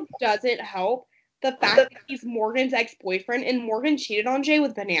also doesn't help the fact that he's Morgan's ex-boyfriend, and Morgan cheated on Jay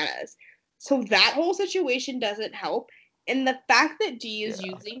with Bananas. So that whole situation doesn't help. And the fact that D is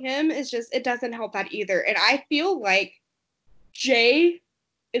using him is just, it doesn't help that either. And I feel like Jay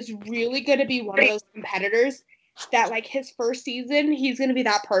is really going to be one of those competitors that, like, his first season, he's going to be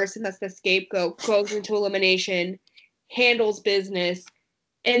that person that's the scapegoat, goes into elimination, handles business.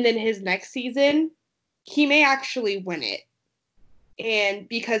 And then his next season, he may actually win it. And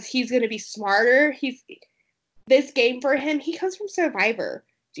because he's going to be smarter, this game for him, he comes from Survivor.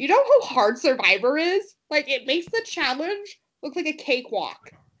 Do you know how hard Survivor is? Like, it makes the challenge look like a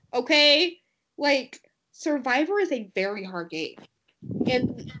cakewalk. Okay? Like, Survivor is a very hard game.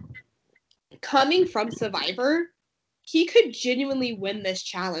 And coming from Survivor, he could genuinely win this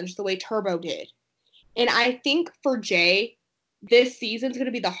challenge the way Turbo did. And I think for Jay, this season's going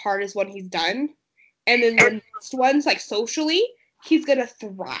to be the hardest one he's done. And then the next one's, like, socially, he's going to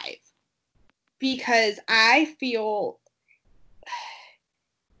thrive. Because I feel...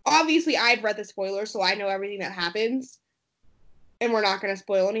 Obviously, I've read the spoilers, so I know everything that happens. And we're not going to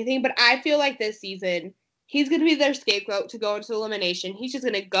spoil anything. But I feel like this season, he's going to be their scapegoat to go into elimination. He's just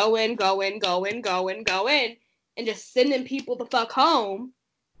going to go in, and just sending people the fuck home.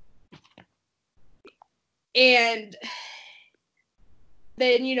 And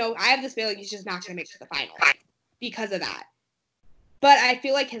then, I have this feeling he's just not going to make it to the final because of that. But I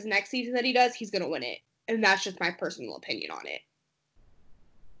feel like his next season that he does, he's going to win it. And that's just my personal opinion on it.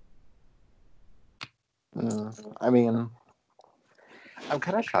 I mean, I'm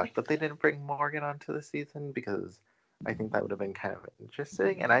kind of shocked that they didn't bring Morgan onto the season because I think that would have been kind of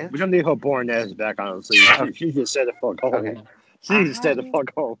interesting. And I We don't need her boring ass back, honestly. She just said the fuck home. Okay. She just said the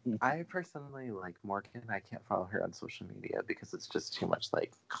fuck home. I personally like Morgan. I can't follow her on social media because it's just too much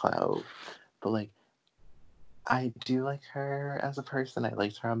like clout. But like, I do like her as a person. I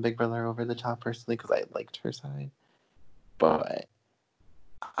liked her on Big Brother Over the Top personally because I liked her side. But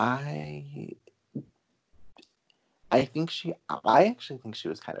I actually think she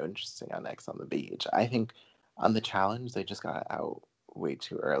was kind of interesting on X on the Beach. I think on the challenge they just got out way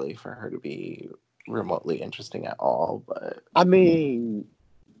too early for her to be remotely interesting at all. But I mean,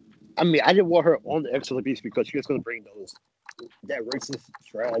 I didn't want her on the X on the Beach because she was going to bring that racist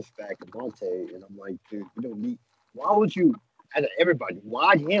trash back to Monte, and I'm like, dude, you don't need. Why would you? Out of everybody,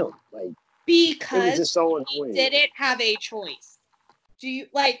 why him? Like, it was Because just so he annoying. didn't have a choice. Do you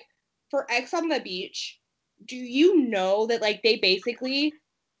like for X on the Beach? Do you know that like they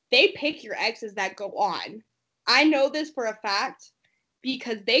pick your exes that go on? I know this for a fact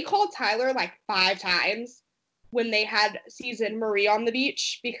because they called Tyler like 5 times when they had season Marie on the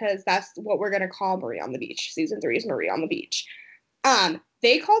Beach, because that's what we're gonna call Marie on the Beach. Season 3 is Marie on the Beach.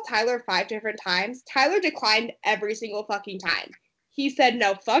 They called Tyler 5 different times. Tyler declined every single fucking time. He said,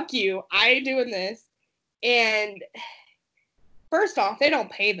 no, fuck you. I ain't doing this. And first off, they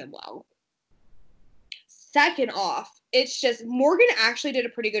don't pay them well. Second off, it's just Morgan actually did a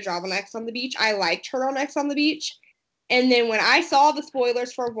pretty good job on X on the Beach. I liked her on X on the Beach. And then when I saw the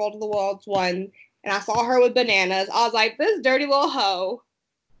spoilers for World of the Worlds 1 and I saw her with bananas, I was like, this dirty little hoe.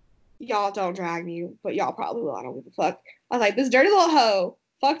 Y'all don't drag me, but y'all probably will. I don't give a fuck. I was like, this dirty little hoe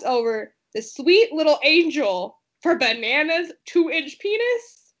fucked over this sweet little angel for bananas 2-inch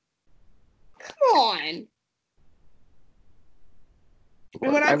penis? Come on.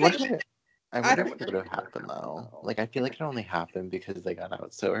 And when I I wonder I if it would have happened though. Like I feel like it only happened because they got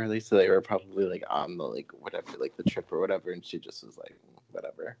out so early, so they were probably like on the like whatever, like the trip or whatever, and she just was like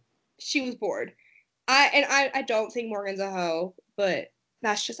whatever. she was bored. I don't think Morgan's a hoe, but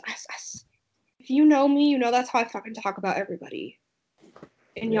that's just us. If you know me, you know that's how I fucking talk about everybody.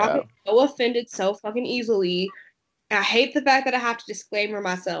 And y'all get so offended so fucking easily. And I hate the fact that I have to disclaimer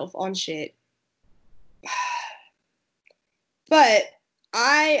myself on shit. But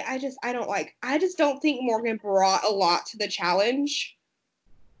I just don't think Morgan brought a lot to the challenge.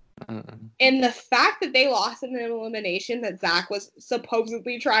 And the fact that they lost in an elimination that Zach was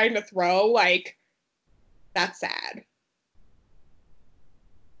supposedly trying to throw, like, that's sad.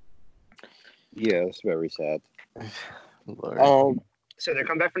 Yeah, it's very sad. Lord. So they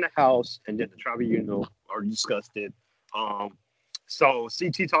come back from the house, and then the tribunal are discussed it. So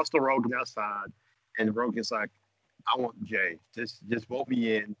CT talks to Rogan outside, and Rogan's like, "I want Jay. Just vote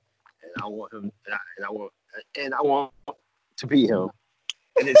me in, and I want him, and I want to be him."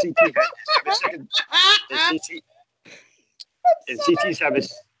 And then CT has second. And CT's having.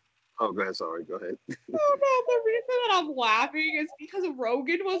 Oh, go ahead. Sorry, go ahead. Oh no, the reason that I'm laughing is because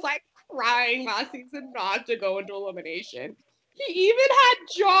Rogan was like crying last season not to go into elimination. He even had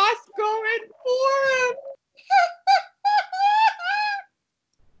Joss going for him.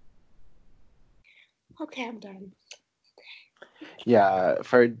 Okay, I'm done. Yeah,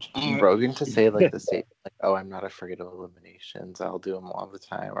 for Rogan to say like the statement like, "Oh, I'm not afraid of eliminations. I'll do them all the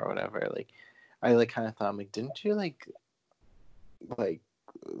time" or whatever. Like, I like kind of thought, I'm like, didn't you like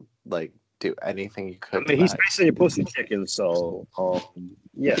do anything you could? I mean, he's basically a pussy chicken, so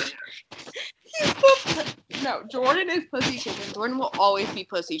yeah. No, Jordan is pussy chicken. Jordan will always be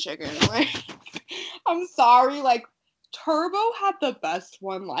pussy chicken. Like, I'm sorry, like Turbo had the best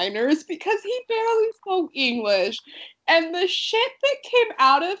one-liners because he barely spoke English. And the shit that came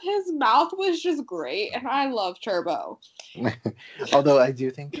out of his mouth was just great. And I love Turbo. Although I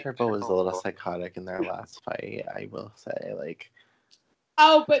do think Turbo was a little psychotic in their last fight, I will say. Like,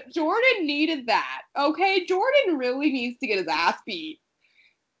 oh, but Jordan needed that. Okay? Jordan really needs to get his ass beat.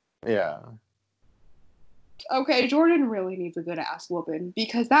 Yeah. Okay, Jordan really needs a good ass whooping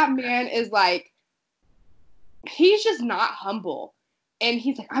because that man is like, he's just not humble. And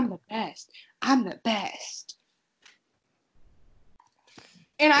he's like, I'm the best. I'm the best.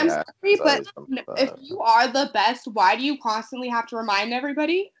 And I'm sorry, but if you are the best, why do you constantly have to remind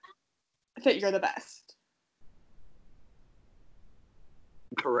everybody that you're the best?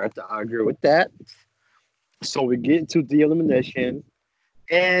 Correct. I agree with that. So we get into the elimination,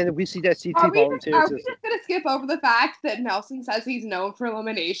 and we see that CT volunteers. Are we just going to skip over the fact that Nelson says he's known for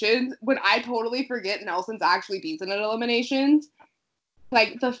eliminations when I totally forget Nelson's actually decent at eliminations?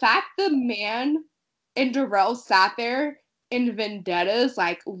 Like, the fact the man and Darrell sat there in vendettas,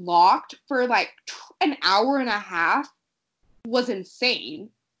 like, locked for, like, an hour and a half. was insane.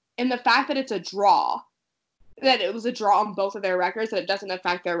 And the fact that it's a draw, that it was a draw on both of their records, that it doesn't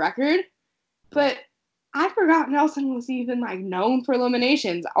affect their record. But I forgot Nelson was even like known for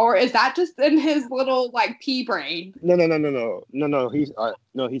eliminations, or is that just in his little like pea brain? No. He's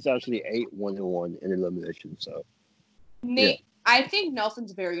actually 8-1-1 in elimination. So Nate, yeah. I think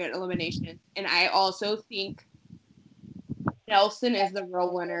Nelson's very good at elimination, and I also think Nelson is the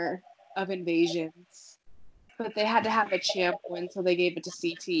real winner of Invasions. But they had to have a champ win, so they gave it to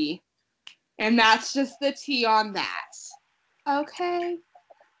CT. And that's just the tea on that. Okay.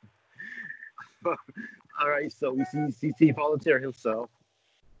 All right, so we see CT volunteer himself.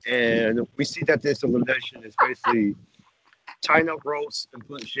 And we see that this elimination is basically tying up ropes and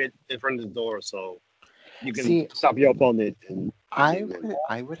putting shit in front of the door so you can stop your opponent. And I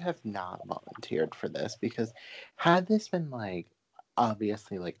would have not volunteered for this, because had this been like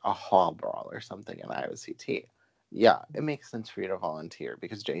obviously like a hall brawl or something and I was CT, yeah, it makes sense for you to volunteer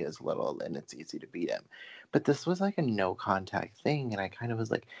because Jay is little and it's easy to beat him. But this was like a no contact thing, and I kind of was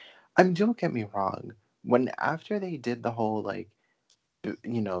like, don't get me wrong, when after they did the whole like,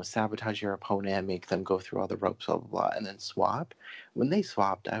 you know, sabotage your opponent and make them go through all the ropes, blah, blah, blah, and then swap. When they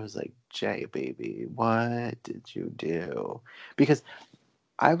swapped, I was like, Jay, baby, what did you do? Because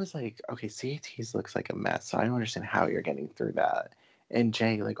I was like, okay, CATs looks like a mess, so I don't understand how you're getting through that. And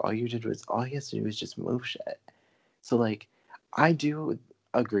Jay, like, all he has to do is just move shit. So, like, I do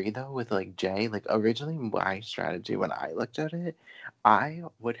agree, though, with, like, Jay. Like, originally, my strategy when I looked at it, I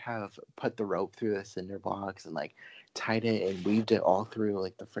would have put the rope through the cinder blocks and, like, tied it and weaved it all through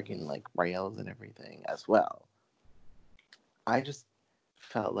like the freaking like rails and everything as well. I just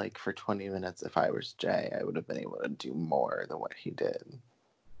felt like for 20 minutes, if I was Jay, I would have been able to do more than what he did.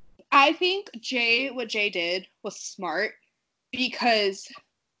 I think what Jay did was smart, because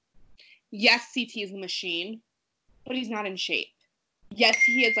yes, CT is a machine, but he's not in shape. Yes,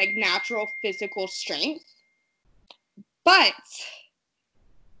 he has like natural physical strength, but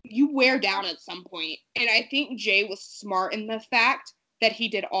you wear down at some point. And I think Jay was smart in the fact that he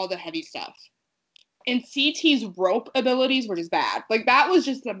did all the heavy stuff. And CT's rope abilities were just bad. Like, that was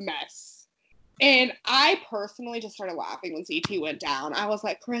just a mess. And I personally just started laughing when CT went down. I was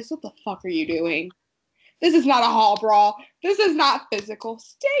like, Chris, what the fuck are you doing? This is not a hall brawl. This is not physical.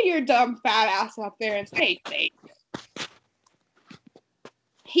 Stay your dumb fat ass up there and stay safe.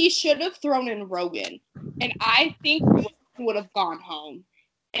 He should have thrown in Rogan. And I think Rogan would have gone home.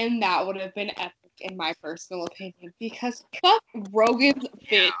 And that would have been epic, in my personal opinion, because fuck Rogan's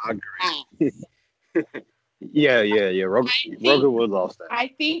bitch ass. Yeah. Rogan would have lost that. I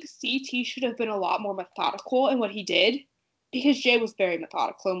think CT should have been a lot more methodical in what he did, because Jay was very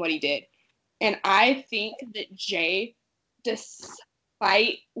methodical in what he did. And I think that Jay,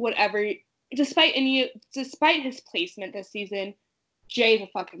 despite his placement this season, Jay's a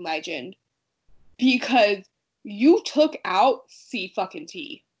fucking legend, because you took out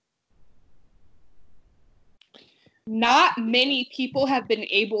C-fucking-T. Not many people have been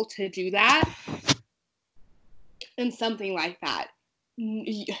able to do that in something like that.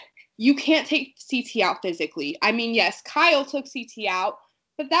 You can't take CT out physically. I mean, yes, Kyle took CT out,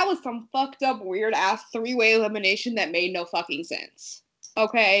 but that was some fucked up, weird-ass three-way elimination that made no fucking sense.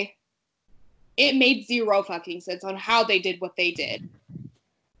 Okay? It made zero fucking sense on how they did what they did.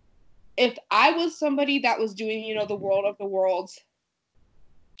 If I was somebody that was doing, you know, the World of the Worlds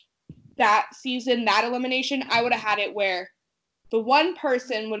that season, that elimination, I would have had it where the one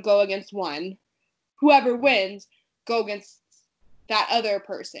person would go against one. Whoever wins, go against that other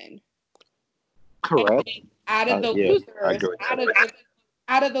person. Correct. Out of the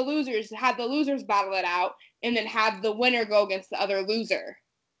losers, had the losers battle it out, and then had the winner go against the other loser.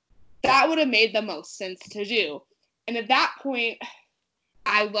 That would have made the most sense to do. And at that point,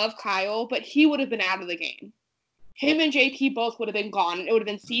 I love Kyle, but he would have been out of the game. Him and JP both would have been gone. It would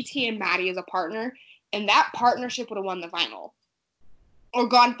have been CT and Maddie as a partner, and that partnership would have won the final. Or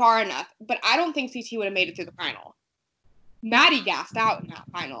gone far enough. But I don't think CT would have made it through the final. Maddie gassed out in that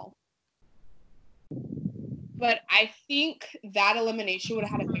final. But I think that elimination would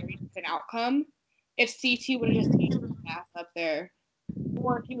have had a very different outcome if CT would have just taken his ass up there,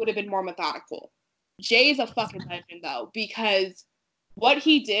 or if he would have been more methodical. Jay's a fucking legend, though, because what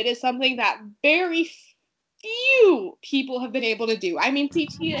he did is something that very few people have been able to do. I mean,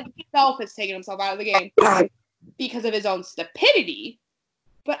 CT himself has taken himself out of the game because of his own stupidity.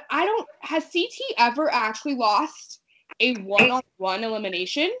 But has CT ever actually lost a one-on-one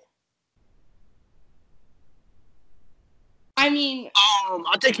elimination? I mean,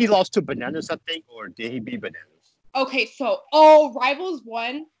 I think he lost to Bananas, I think, or did he beat Bananas? Okay, so Rivals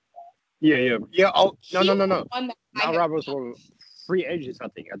won. Yeah. Oh, no, He no, was no, the no. one that I Now had- Roberts were free agents, I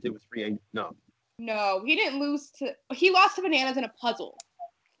think. I think it was free agent. No. No, he didn't lose to. He lost to Bananas in a puzzle.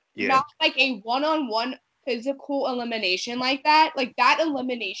 Yeah. Not like a one-on-one physical elimination like that. Like that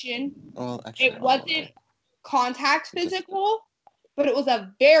elimination, Well, actually, it wasn't contact physical, but it was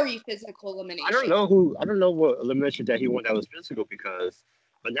a very physical elimination. I don't know what elimination that he won that was physical because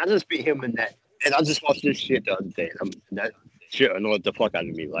Bananas beat him in that. And I just watched this shit the other day. That shit annoyed the fuck out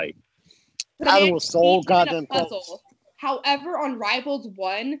of me. Like, Bananas Adam was so beat him in a goddamn puzzle. close. However, on Rivals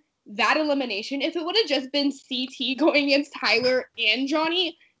 1, that elimination, if it would have just been CT going against Tyler and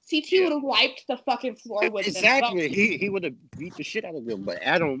Johnny, CT would have wiped the fucking floor with them. Exactly. He would have beat the shit out of him, but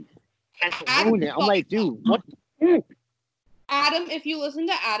Adam had to Adam ruin it. I'm like, dude, what? Adam, if you listen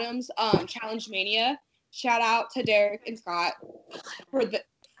to Adam's Challenge Mania, shout out to Derek and Scott for the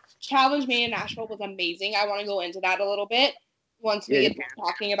Challenge Mania Nashville was amazing. I want to go into that a little bit once we get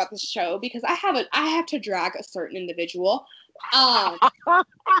talking about the show because I have to drag a certain individual.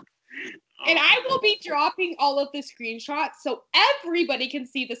 And I will be dropping all of the screenshots so everybody can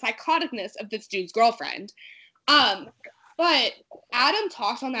see the psychoticness of this dude's girlfriend. But Adam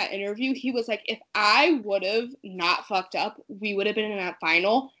talked on that interview. He was like, if I would have not fucked up, we would have been in that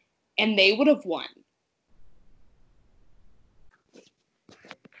final and they would have won.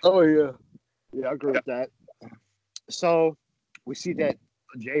 Oh, yeah. Yeah, I agree with that. So we see that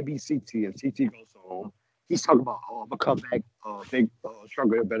JBCT and CT goes home. He's talking about, I'm going to come back, big,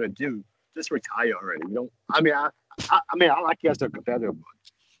 stronger, better dude. Just retire already. You know, I like you as a competitor,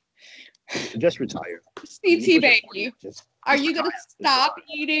 but just retire. CT baby, are you gonna stop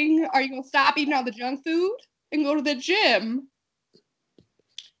eating? Are you gonna stop eating all the junk food and go to the gym,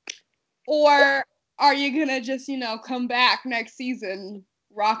 or are you gonna just come back next season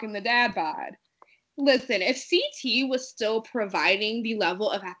rocking the dad bod? Listen, if CT was still providing the level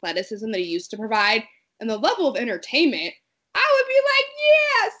of athleticism that he used to provide and the level of entertainment, I would be like,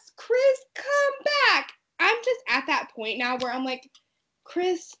 yes, Chris, come back. I'm just at that point now where I'm like,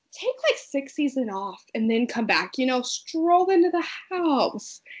 Chris, take like 6 seasons off and then come back, stroll into the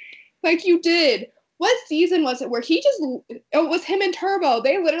house like you did. What season was it where it was him and Turbo.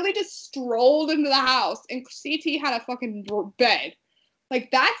 They literally just strolled into the house and CT had a fucking bed. Like,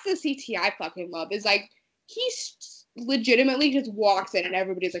 that's the CT I fucking love. Is like, he legitimately just walks in and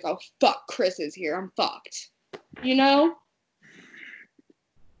everybody's like, oh, fuck, Chris is here. I'm fucked.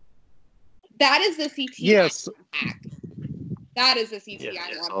 That is the CT. Yes. That is the CT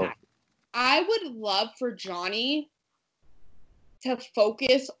I want. I would love for Johnny to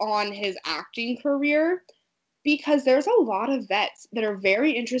focus on his acting career because there's a lot of vets that are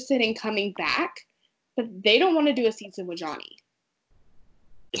very interested in coming back, but they don't want to do a season with Johnny.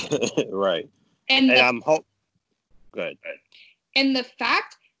 Right. And I'm good. And the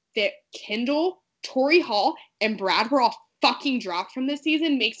fact that Kendall, Tori Hall, and Brad were all fucking dropped from this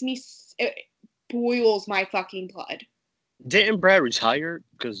season makes me it boils my fucking blood. Didn't Brad retire?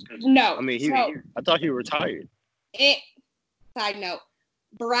 Because no, I mean, I thought he retired. Side note: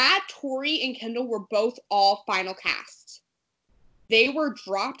 Brad, Tori, and Kendall were both all final cast. They were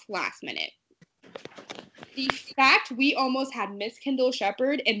dropped last minute. The fact we almost had Miss Kendall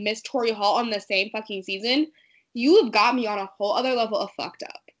Shepard and Miss Tori Hall on the same fucking season, you have got me on a whole other level of fucked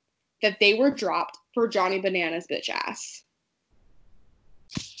up. That they were dropped for Johnny Bananas bitch ass.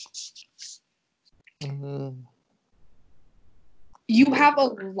 Mm-hmm. You have a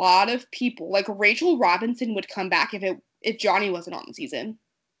lot of people. Like Rachel Robinson would come back if Johnny wasn't on the season.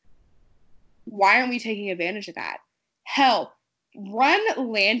 Why aren't we taking advantage of that? Hell, run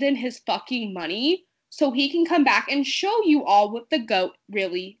Landon his fucking money so he can come back and show you all what the GOAT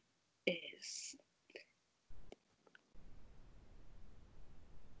really is.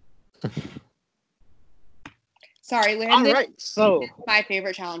 Sorry, Landon. All right, so my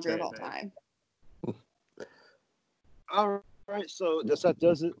favorite challenger of all time. All right, so that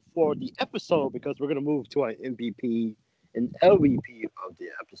does it for the episode because we're gonna move to our MVP and LVP of the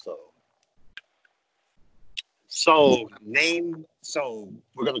episode. So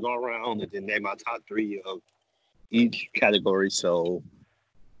we're gonna go around and then name our top 3 of each category. So,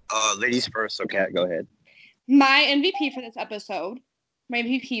 ladies first. So, Kat, go ahead. My MVP for this episode, my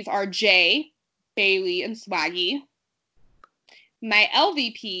MVPs are Jay, Bailey, and Swaggy. My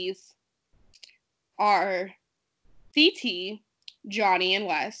LVPs are CT, Johnny, and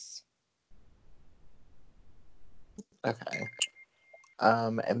Wes. Okay.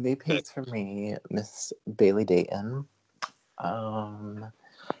 MVPs for me, Miss Bailey Dayton. I'm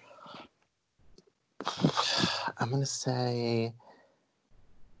gonna say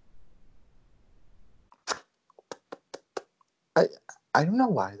I don't know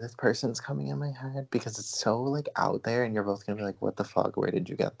why this person's coming in my head because it's so like out there, and you're both gonna be like, "What the fuck? Where did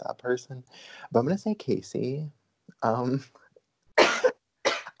you get that person?" But I'm gonna say Casey. Um,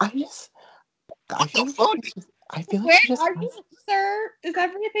 I just, I feel like fuck? she's just, I feel like Where she just are you, sir? Is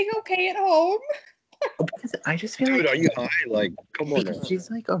everything okay at home? because I just feel Dude, like are you high? Like, come on now.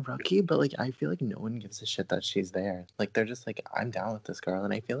 she's like a rookie, but like I feel like no one gives a shit that she's there. Like they're just like, I'm down with this girl,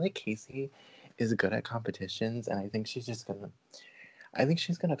 and I feel like Casey is good at competitions, and I think she's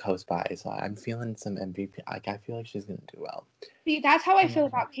gonna coast by. So I'm feeling some MVP. Like I feel like she's gonna do well. See, that's how I feel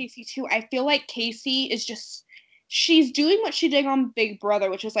about Casey too. I feel like Casey is just she's doing what she did on Big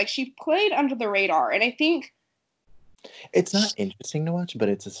Brother, which is like she played under the radar, and I think It's not interesting to watch, but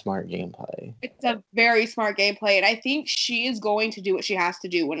it's a smart gameplay. it's a very smart gameplay, and I think she is going to do what she has to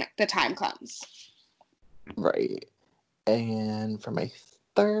do when the time comes. Right. And for my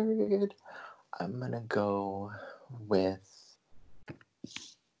third, I'm gonna go with.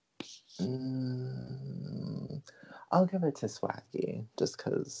 I'll give it to Swaggy just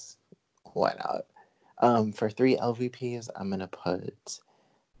because. Why not? For 3 LVPs, I'm gonna put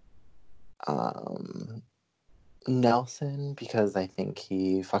Nelson because I think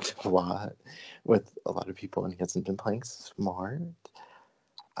he fucked up a lot with a lot of people and he hasn't been playing smart.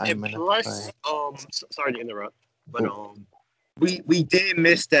 And plus, sorry to interrupt, but we did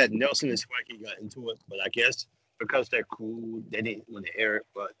miss that Nelson and Swacky got into it, but I guess because they're cool, they didn't want to air it.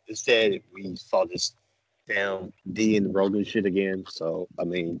 But instead, we saw this damn D and Rogan shit again. So I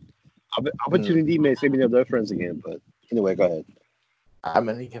mean, opportunity may save me their friends again. But anyway, go ahead. I'm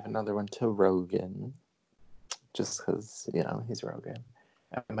gonna give another one to Rogan, just because he's Rogan.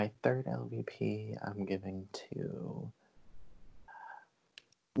 And my third LVP, I'm giving to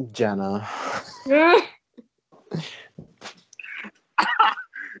Jenna.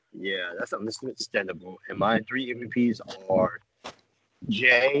 Yeah, that's understandable. And my 3 MVPs are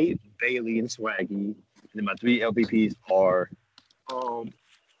Jay, Bailey, and Swaggy. And my 3 LVPs are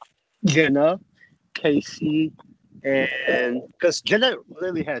Jenna, Casey, and because Jenna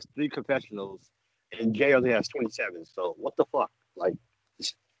literally has 3 confessionals, and Jay only has 27. So what the fuck? Like,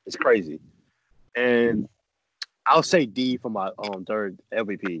 it's crazy. And I'll say D for my third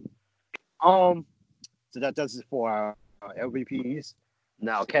LVP. So that does it for our LVPs.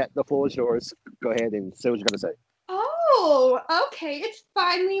 Now, Kat, the floor is yours. Go ahead and say what you're gonna say. Oh, okay. It's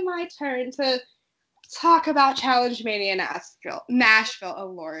finally my turn to talk about Challenge Mania Nashville. Oh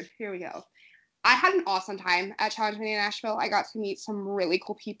Lord, here we go. I had an awesome time at Challenge Mania Nashville. I got to meet some really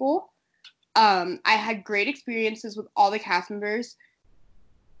cool people. I had great experiences with all the cast members,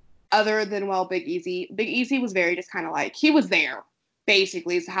 other than Big Easy. Big Easy was very just kind of like he was there.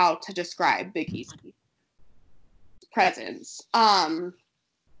 Basically, is how to describe Big Easy presence.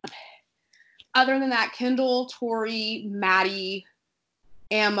 Other than that, Kendall, Tori, Maddie,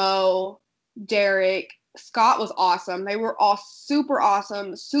 Ammo, Derek, Scott was awesome. They were all super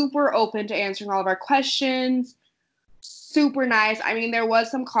awesome, super open to answering all of our questions. Super nice. I mean, there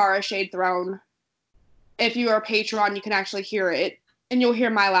was some Cara shade thrown. If you are a Patreon, you can actually hear it. And you'll hear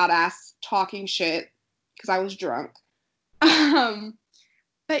my loud ass talking shit because I was drunk.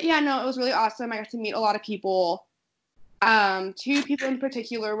 But yeah, no, it was really awesome. I got to meet a lot of people. 2 people in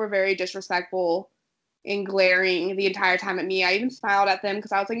particular were very disrespectful and glaring the entire time at me. I even smiled at them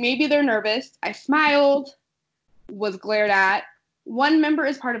because I was like, maybe they're nervous. I smiled, was glared at. One member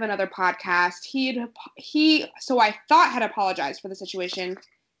is part of another podcast. So I thought had apologized for the situation.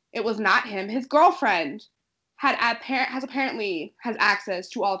 It was not him. His girlfriend has access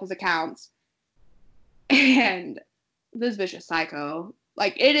to all of his accounts. And this vicious psycho.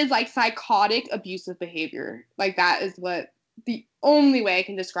 Like, it is like psychotic abusive behavior. Like, that is what the only way I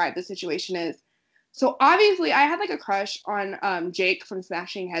can describe the situation is. So obviously I had like a crush on Jake from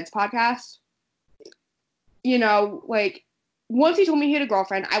Smashing Heads podcast. Like, once he told me he had a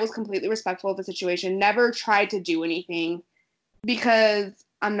girlfriend, I was completely respectful of the situation. Never tried to do anything because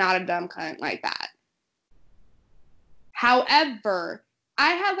I'm not a dumb cunt like that. However,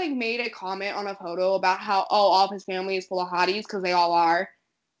 I had like made a comment on a photo about how all of his family is full of hotties because they all are.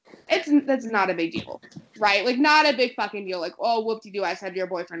 That's not a big deal, right? Like, not a big fucking deal. Like, oh, whoop-de-doo, I said your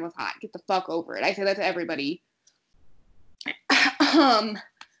boyfriend was hot. Get the fuck over it. I say that to everybody. Homegirl,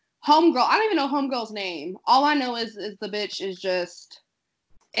 I don't even know Homegirl's name. All I know is the bitch is just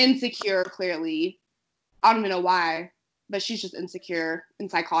insecure, clearly. I don't even know why, but she's just insecure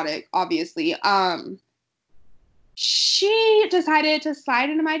and psychotic, obviously. She decided to slide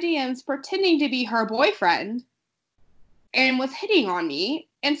into my DMs pretending to be her boyfriend and was hitting on me.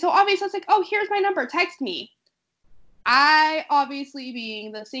 And so obviously I was like, oh, here's my number, text me. I, obviously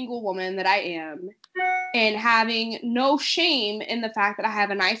being the single woman that I am, and having no shame in the fact that I have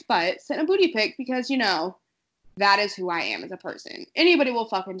a nice butt, sent a booty pic because, you know, that is who I am as a person. Anybody will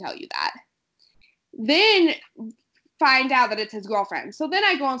fucking tell you that. Then find out that it's his girlfriend. So then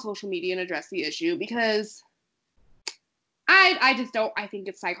I go on social media and address the issue because I just don't, I think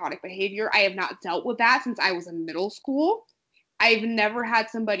it's psychotic behavior. I have not dealt with that since I was in middle school. I've never had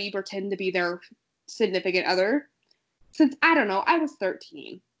somebody pretend to be their significant other since, I don't know, I was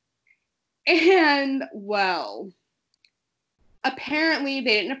 13. And, well, apparently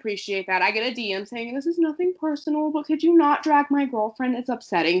they didn't appreciate that. I get a DM saying, this is nothing personal, but could you not drag my girlfriend? It's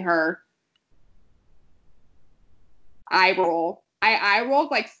upsetting her. I roll. I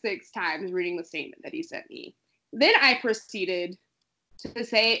rolled like 6 times reading the statement that he sent me. Then I proceeded to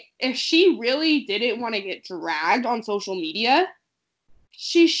say, if she really didn't want to get dragged on social media,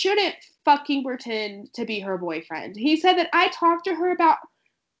 she shouldn't fucking pretend to be her boyfriend. He said that I talked to her about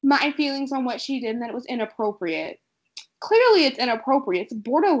my feelings on what she did and that it was inappropriate. Clearly it's inappropriate. It's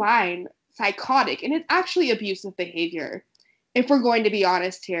borderline psychotic, and it's actually abusive behavior, if we're going to be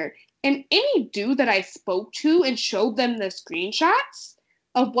honest here. And any dude that I spoke to and showed them the screenshots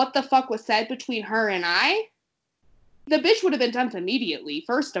of what the fuck was said between her and I, the bitch would have been dumped immediately,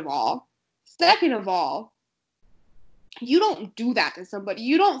 first of all. Second of all, you don't do that to somebody.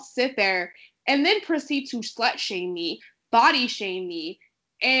 You don't sit there and then proceed to slut shame me, body shame me,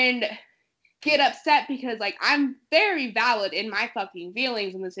 and get upset because, like, I'm very valid in my fucking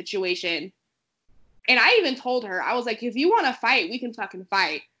feelings in the situation. And I even told her, I was like, if you want to fight, we can fucking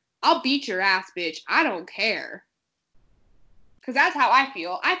fight. I'll beat your ass, bitch. I don't care. Because that's how I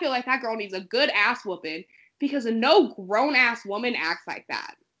feel. I feel like that girl needs a good ass whooping because no grown-ass woman acts like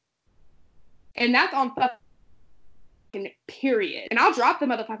that. And that's on fucking period. And I'll drop the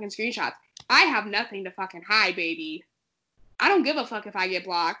motherfucking screenshots. I have nothing to fucking hide, baby. I don't give a fuck if I get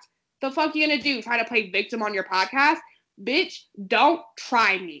blocked. The fuck you gonna do? Try to play victim on your podcast? Bitch, don't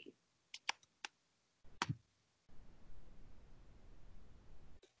try me.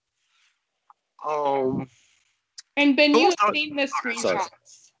 And Ben, you've seen the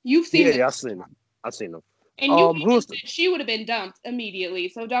screenshots. You've seen Yeah, I've seen them. And you even said she would have been dumped immediately,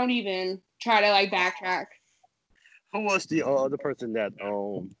 so don't even try to like backtrack. Who was the other person that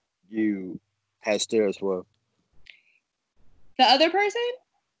you had stares with? The other person?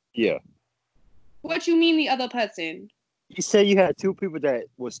 Yeah. What you mean the other person? You said you had 2 people that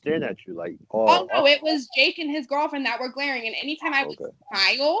were staring at you, like. Oh no, it was Jake and his girlfriend that were glaring, and anytime I would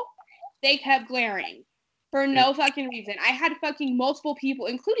smile, they kept glaring for no fucking reason. I had fucking multiple people,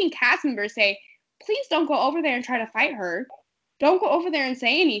 including cast members, say, please don't go over there and try to fight her. Don't go over there and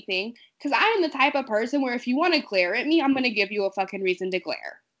say anything, because I am the type of person where if you want to glare at me, I'm going to give you a fucking reason to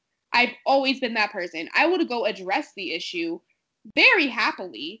glare. I've always been that person. I would go address the issue very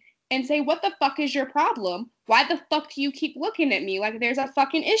happily and say, what the fuck is your problem? Why the fuck do you keep looking at me like there's a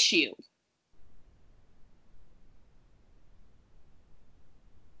fucking issue?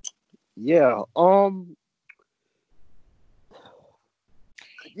 Yeah.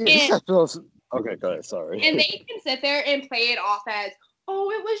 Yeah, okay, go ahead. Sorry. And they can sit there and play it off as, oh,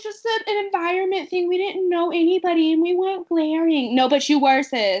 it was just an environment thing. We didn't know anybody and we weren't glaring. No, but you were,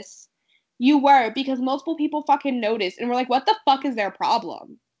 sis. You were, because multiple people fucking noticed and were like, what the fuck is their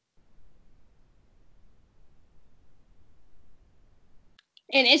problem?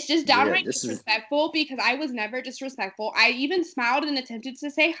 And it's just downright disrespectful because I was never disrespectful. I even smiled and attempted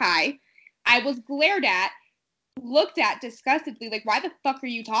to say hi. I was glared at, looked at disgustedly, like, why the fuck are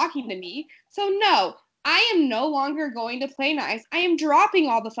you talking to me? So no, I am no longer going to play nice. I am dropping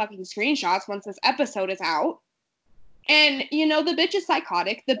all the fucking screenshots once this episode is out. And, you know, the bitch is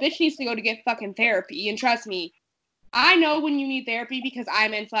psychotic. The bitch needs to go to get fucking therapy. And trust me, I know when you need therapy because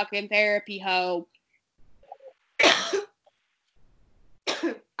I'm in fucking therapy, ho.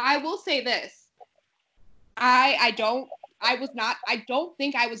 I will say this. I don't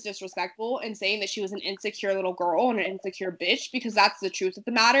think I was disrespectful in saying that she was an insecure little girl and an insecure bitch, because that's the truth of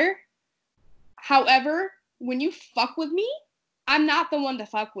the matter. However, when you fuck with me, I'm not the one to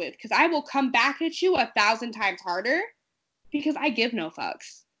fuck with, because I will come back at you 1,000 times harder because I give no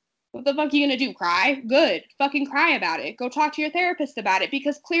fucks. What the fuck are you gonna do? Cry? Good. Fucking cry about it. Go talk to your therapist about it,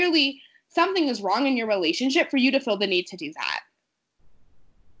 because clearly something is wrong in your relationship for you to feel the need to do that.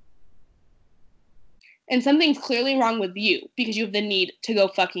 And something's clearly wrong with you because you have the need to go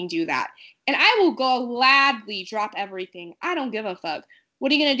fucking do that. And I will gladly drop everything. I don't give a fuck.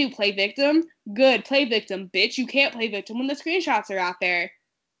 What are you going to do? Play victim? Good. Play victim, bitch. You can't play victim when the screenshots are out there.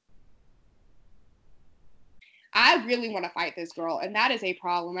 I really want to fight this girl, and that is a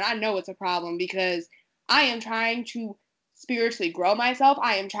problem. And I know it's a problem because I am trying to spiritually grow myself.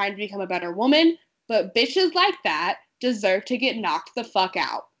 I am trying to become a better woman. but bitches like that deserve to get knocked the fuck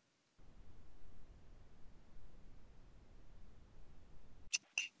out.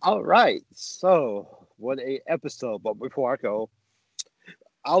 All right. So, what a episode. But before I go,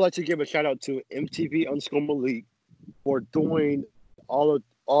 I'd like to give a shout out to MTV_Malik for doing all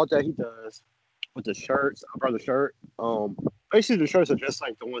that he does with the shirts. I brought the shirt. Basically the shirts are just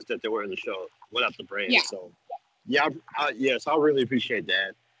like the ones that they were in the show without the brand. Yeah. So yes, I really appreciate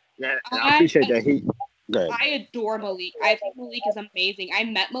that. And I appreciate that he. Go ahead. I adore Malik. I think Malik is amazing. I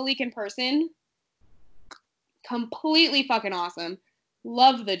met Malik in person. Completely fucking awesome.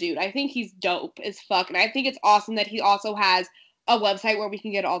 Love the dude. I think he's dope as fuck. And I think it's awesome that he also has a website where we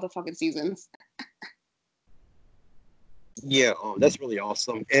can get all the fucking seasons. Yeah, that's really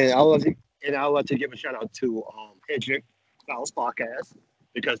awesome. And I'd like to give a shout out to Hedrick Styles Podcast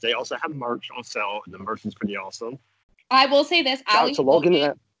because they also have merch on sale, and the merch is pretty awesome. I will say this, Shout out to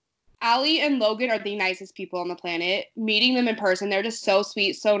Logan. Ali and Logan are the nicest people on the planet. Meeting them in person, they're just so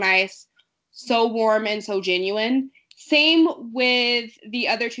sweet, so nice, so warm, and so genuine. Same with the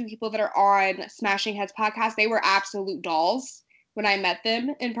other two people that are on Smashing Heads podcast. They were absolute dolls when I met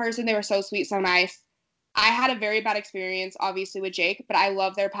them in person. They were so sweet, so nice. I had a very bad experience, obviously, with Jake, but I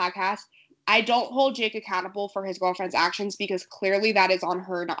love their podcast. I don't hold Jake accountable for his girlfriend's actions because clearly that is on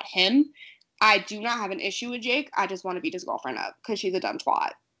her, not him. I do not have an issue with Jake. I just want to beat his girlfriend up because she's a dumb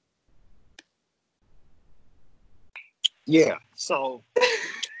twat. Yeah, so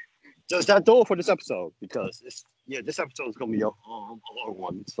does that do it for this episode? Because this episode is gonna be a long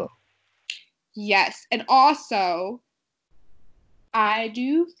one. So yes, and also I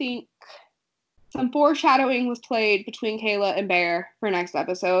do think some foreshadowing was played between Kayla and Bear for next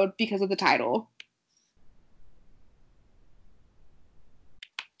episode because of the title.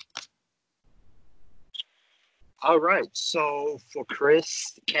 all right, so for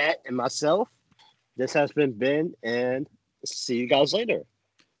Chris, Kat, and myself, this has been Ben, and see you guys later.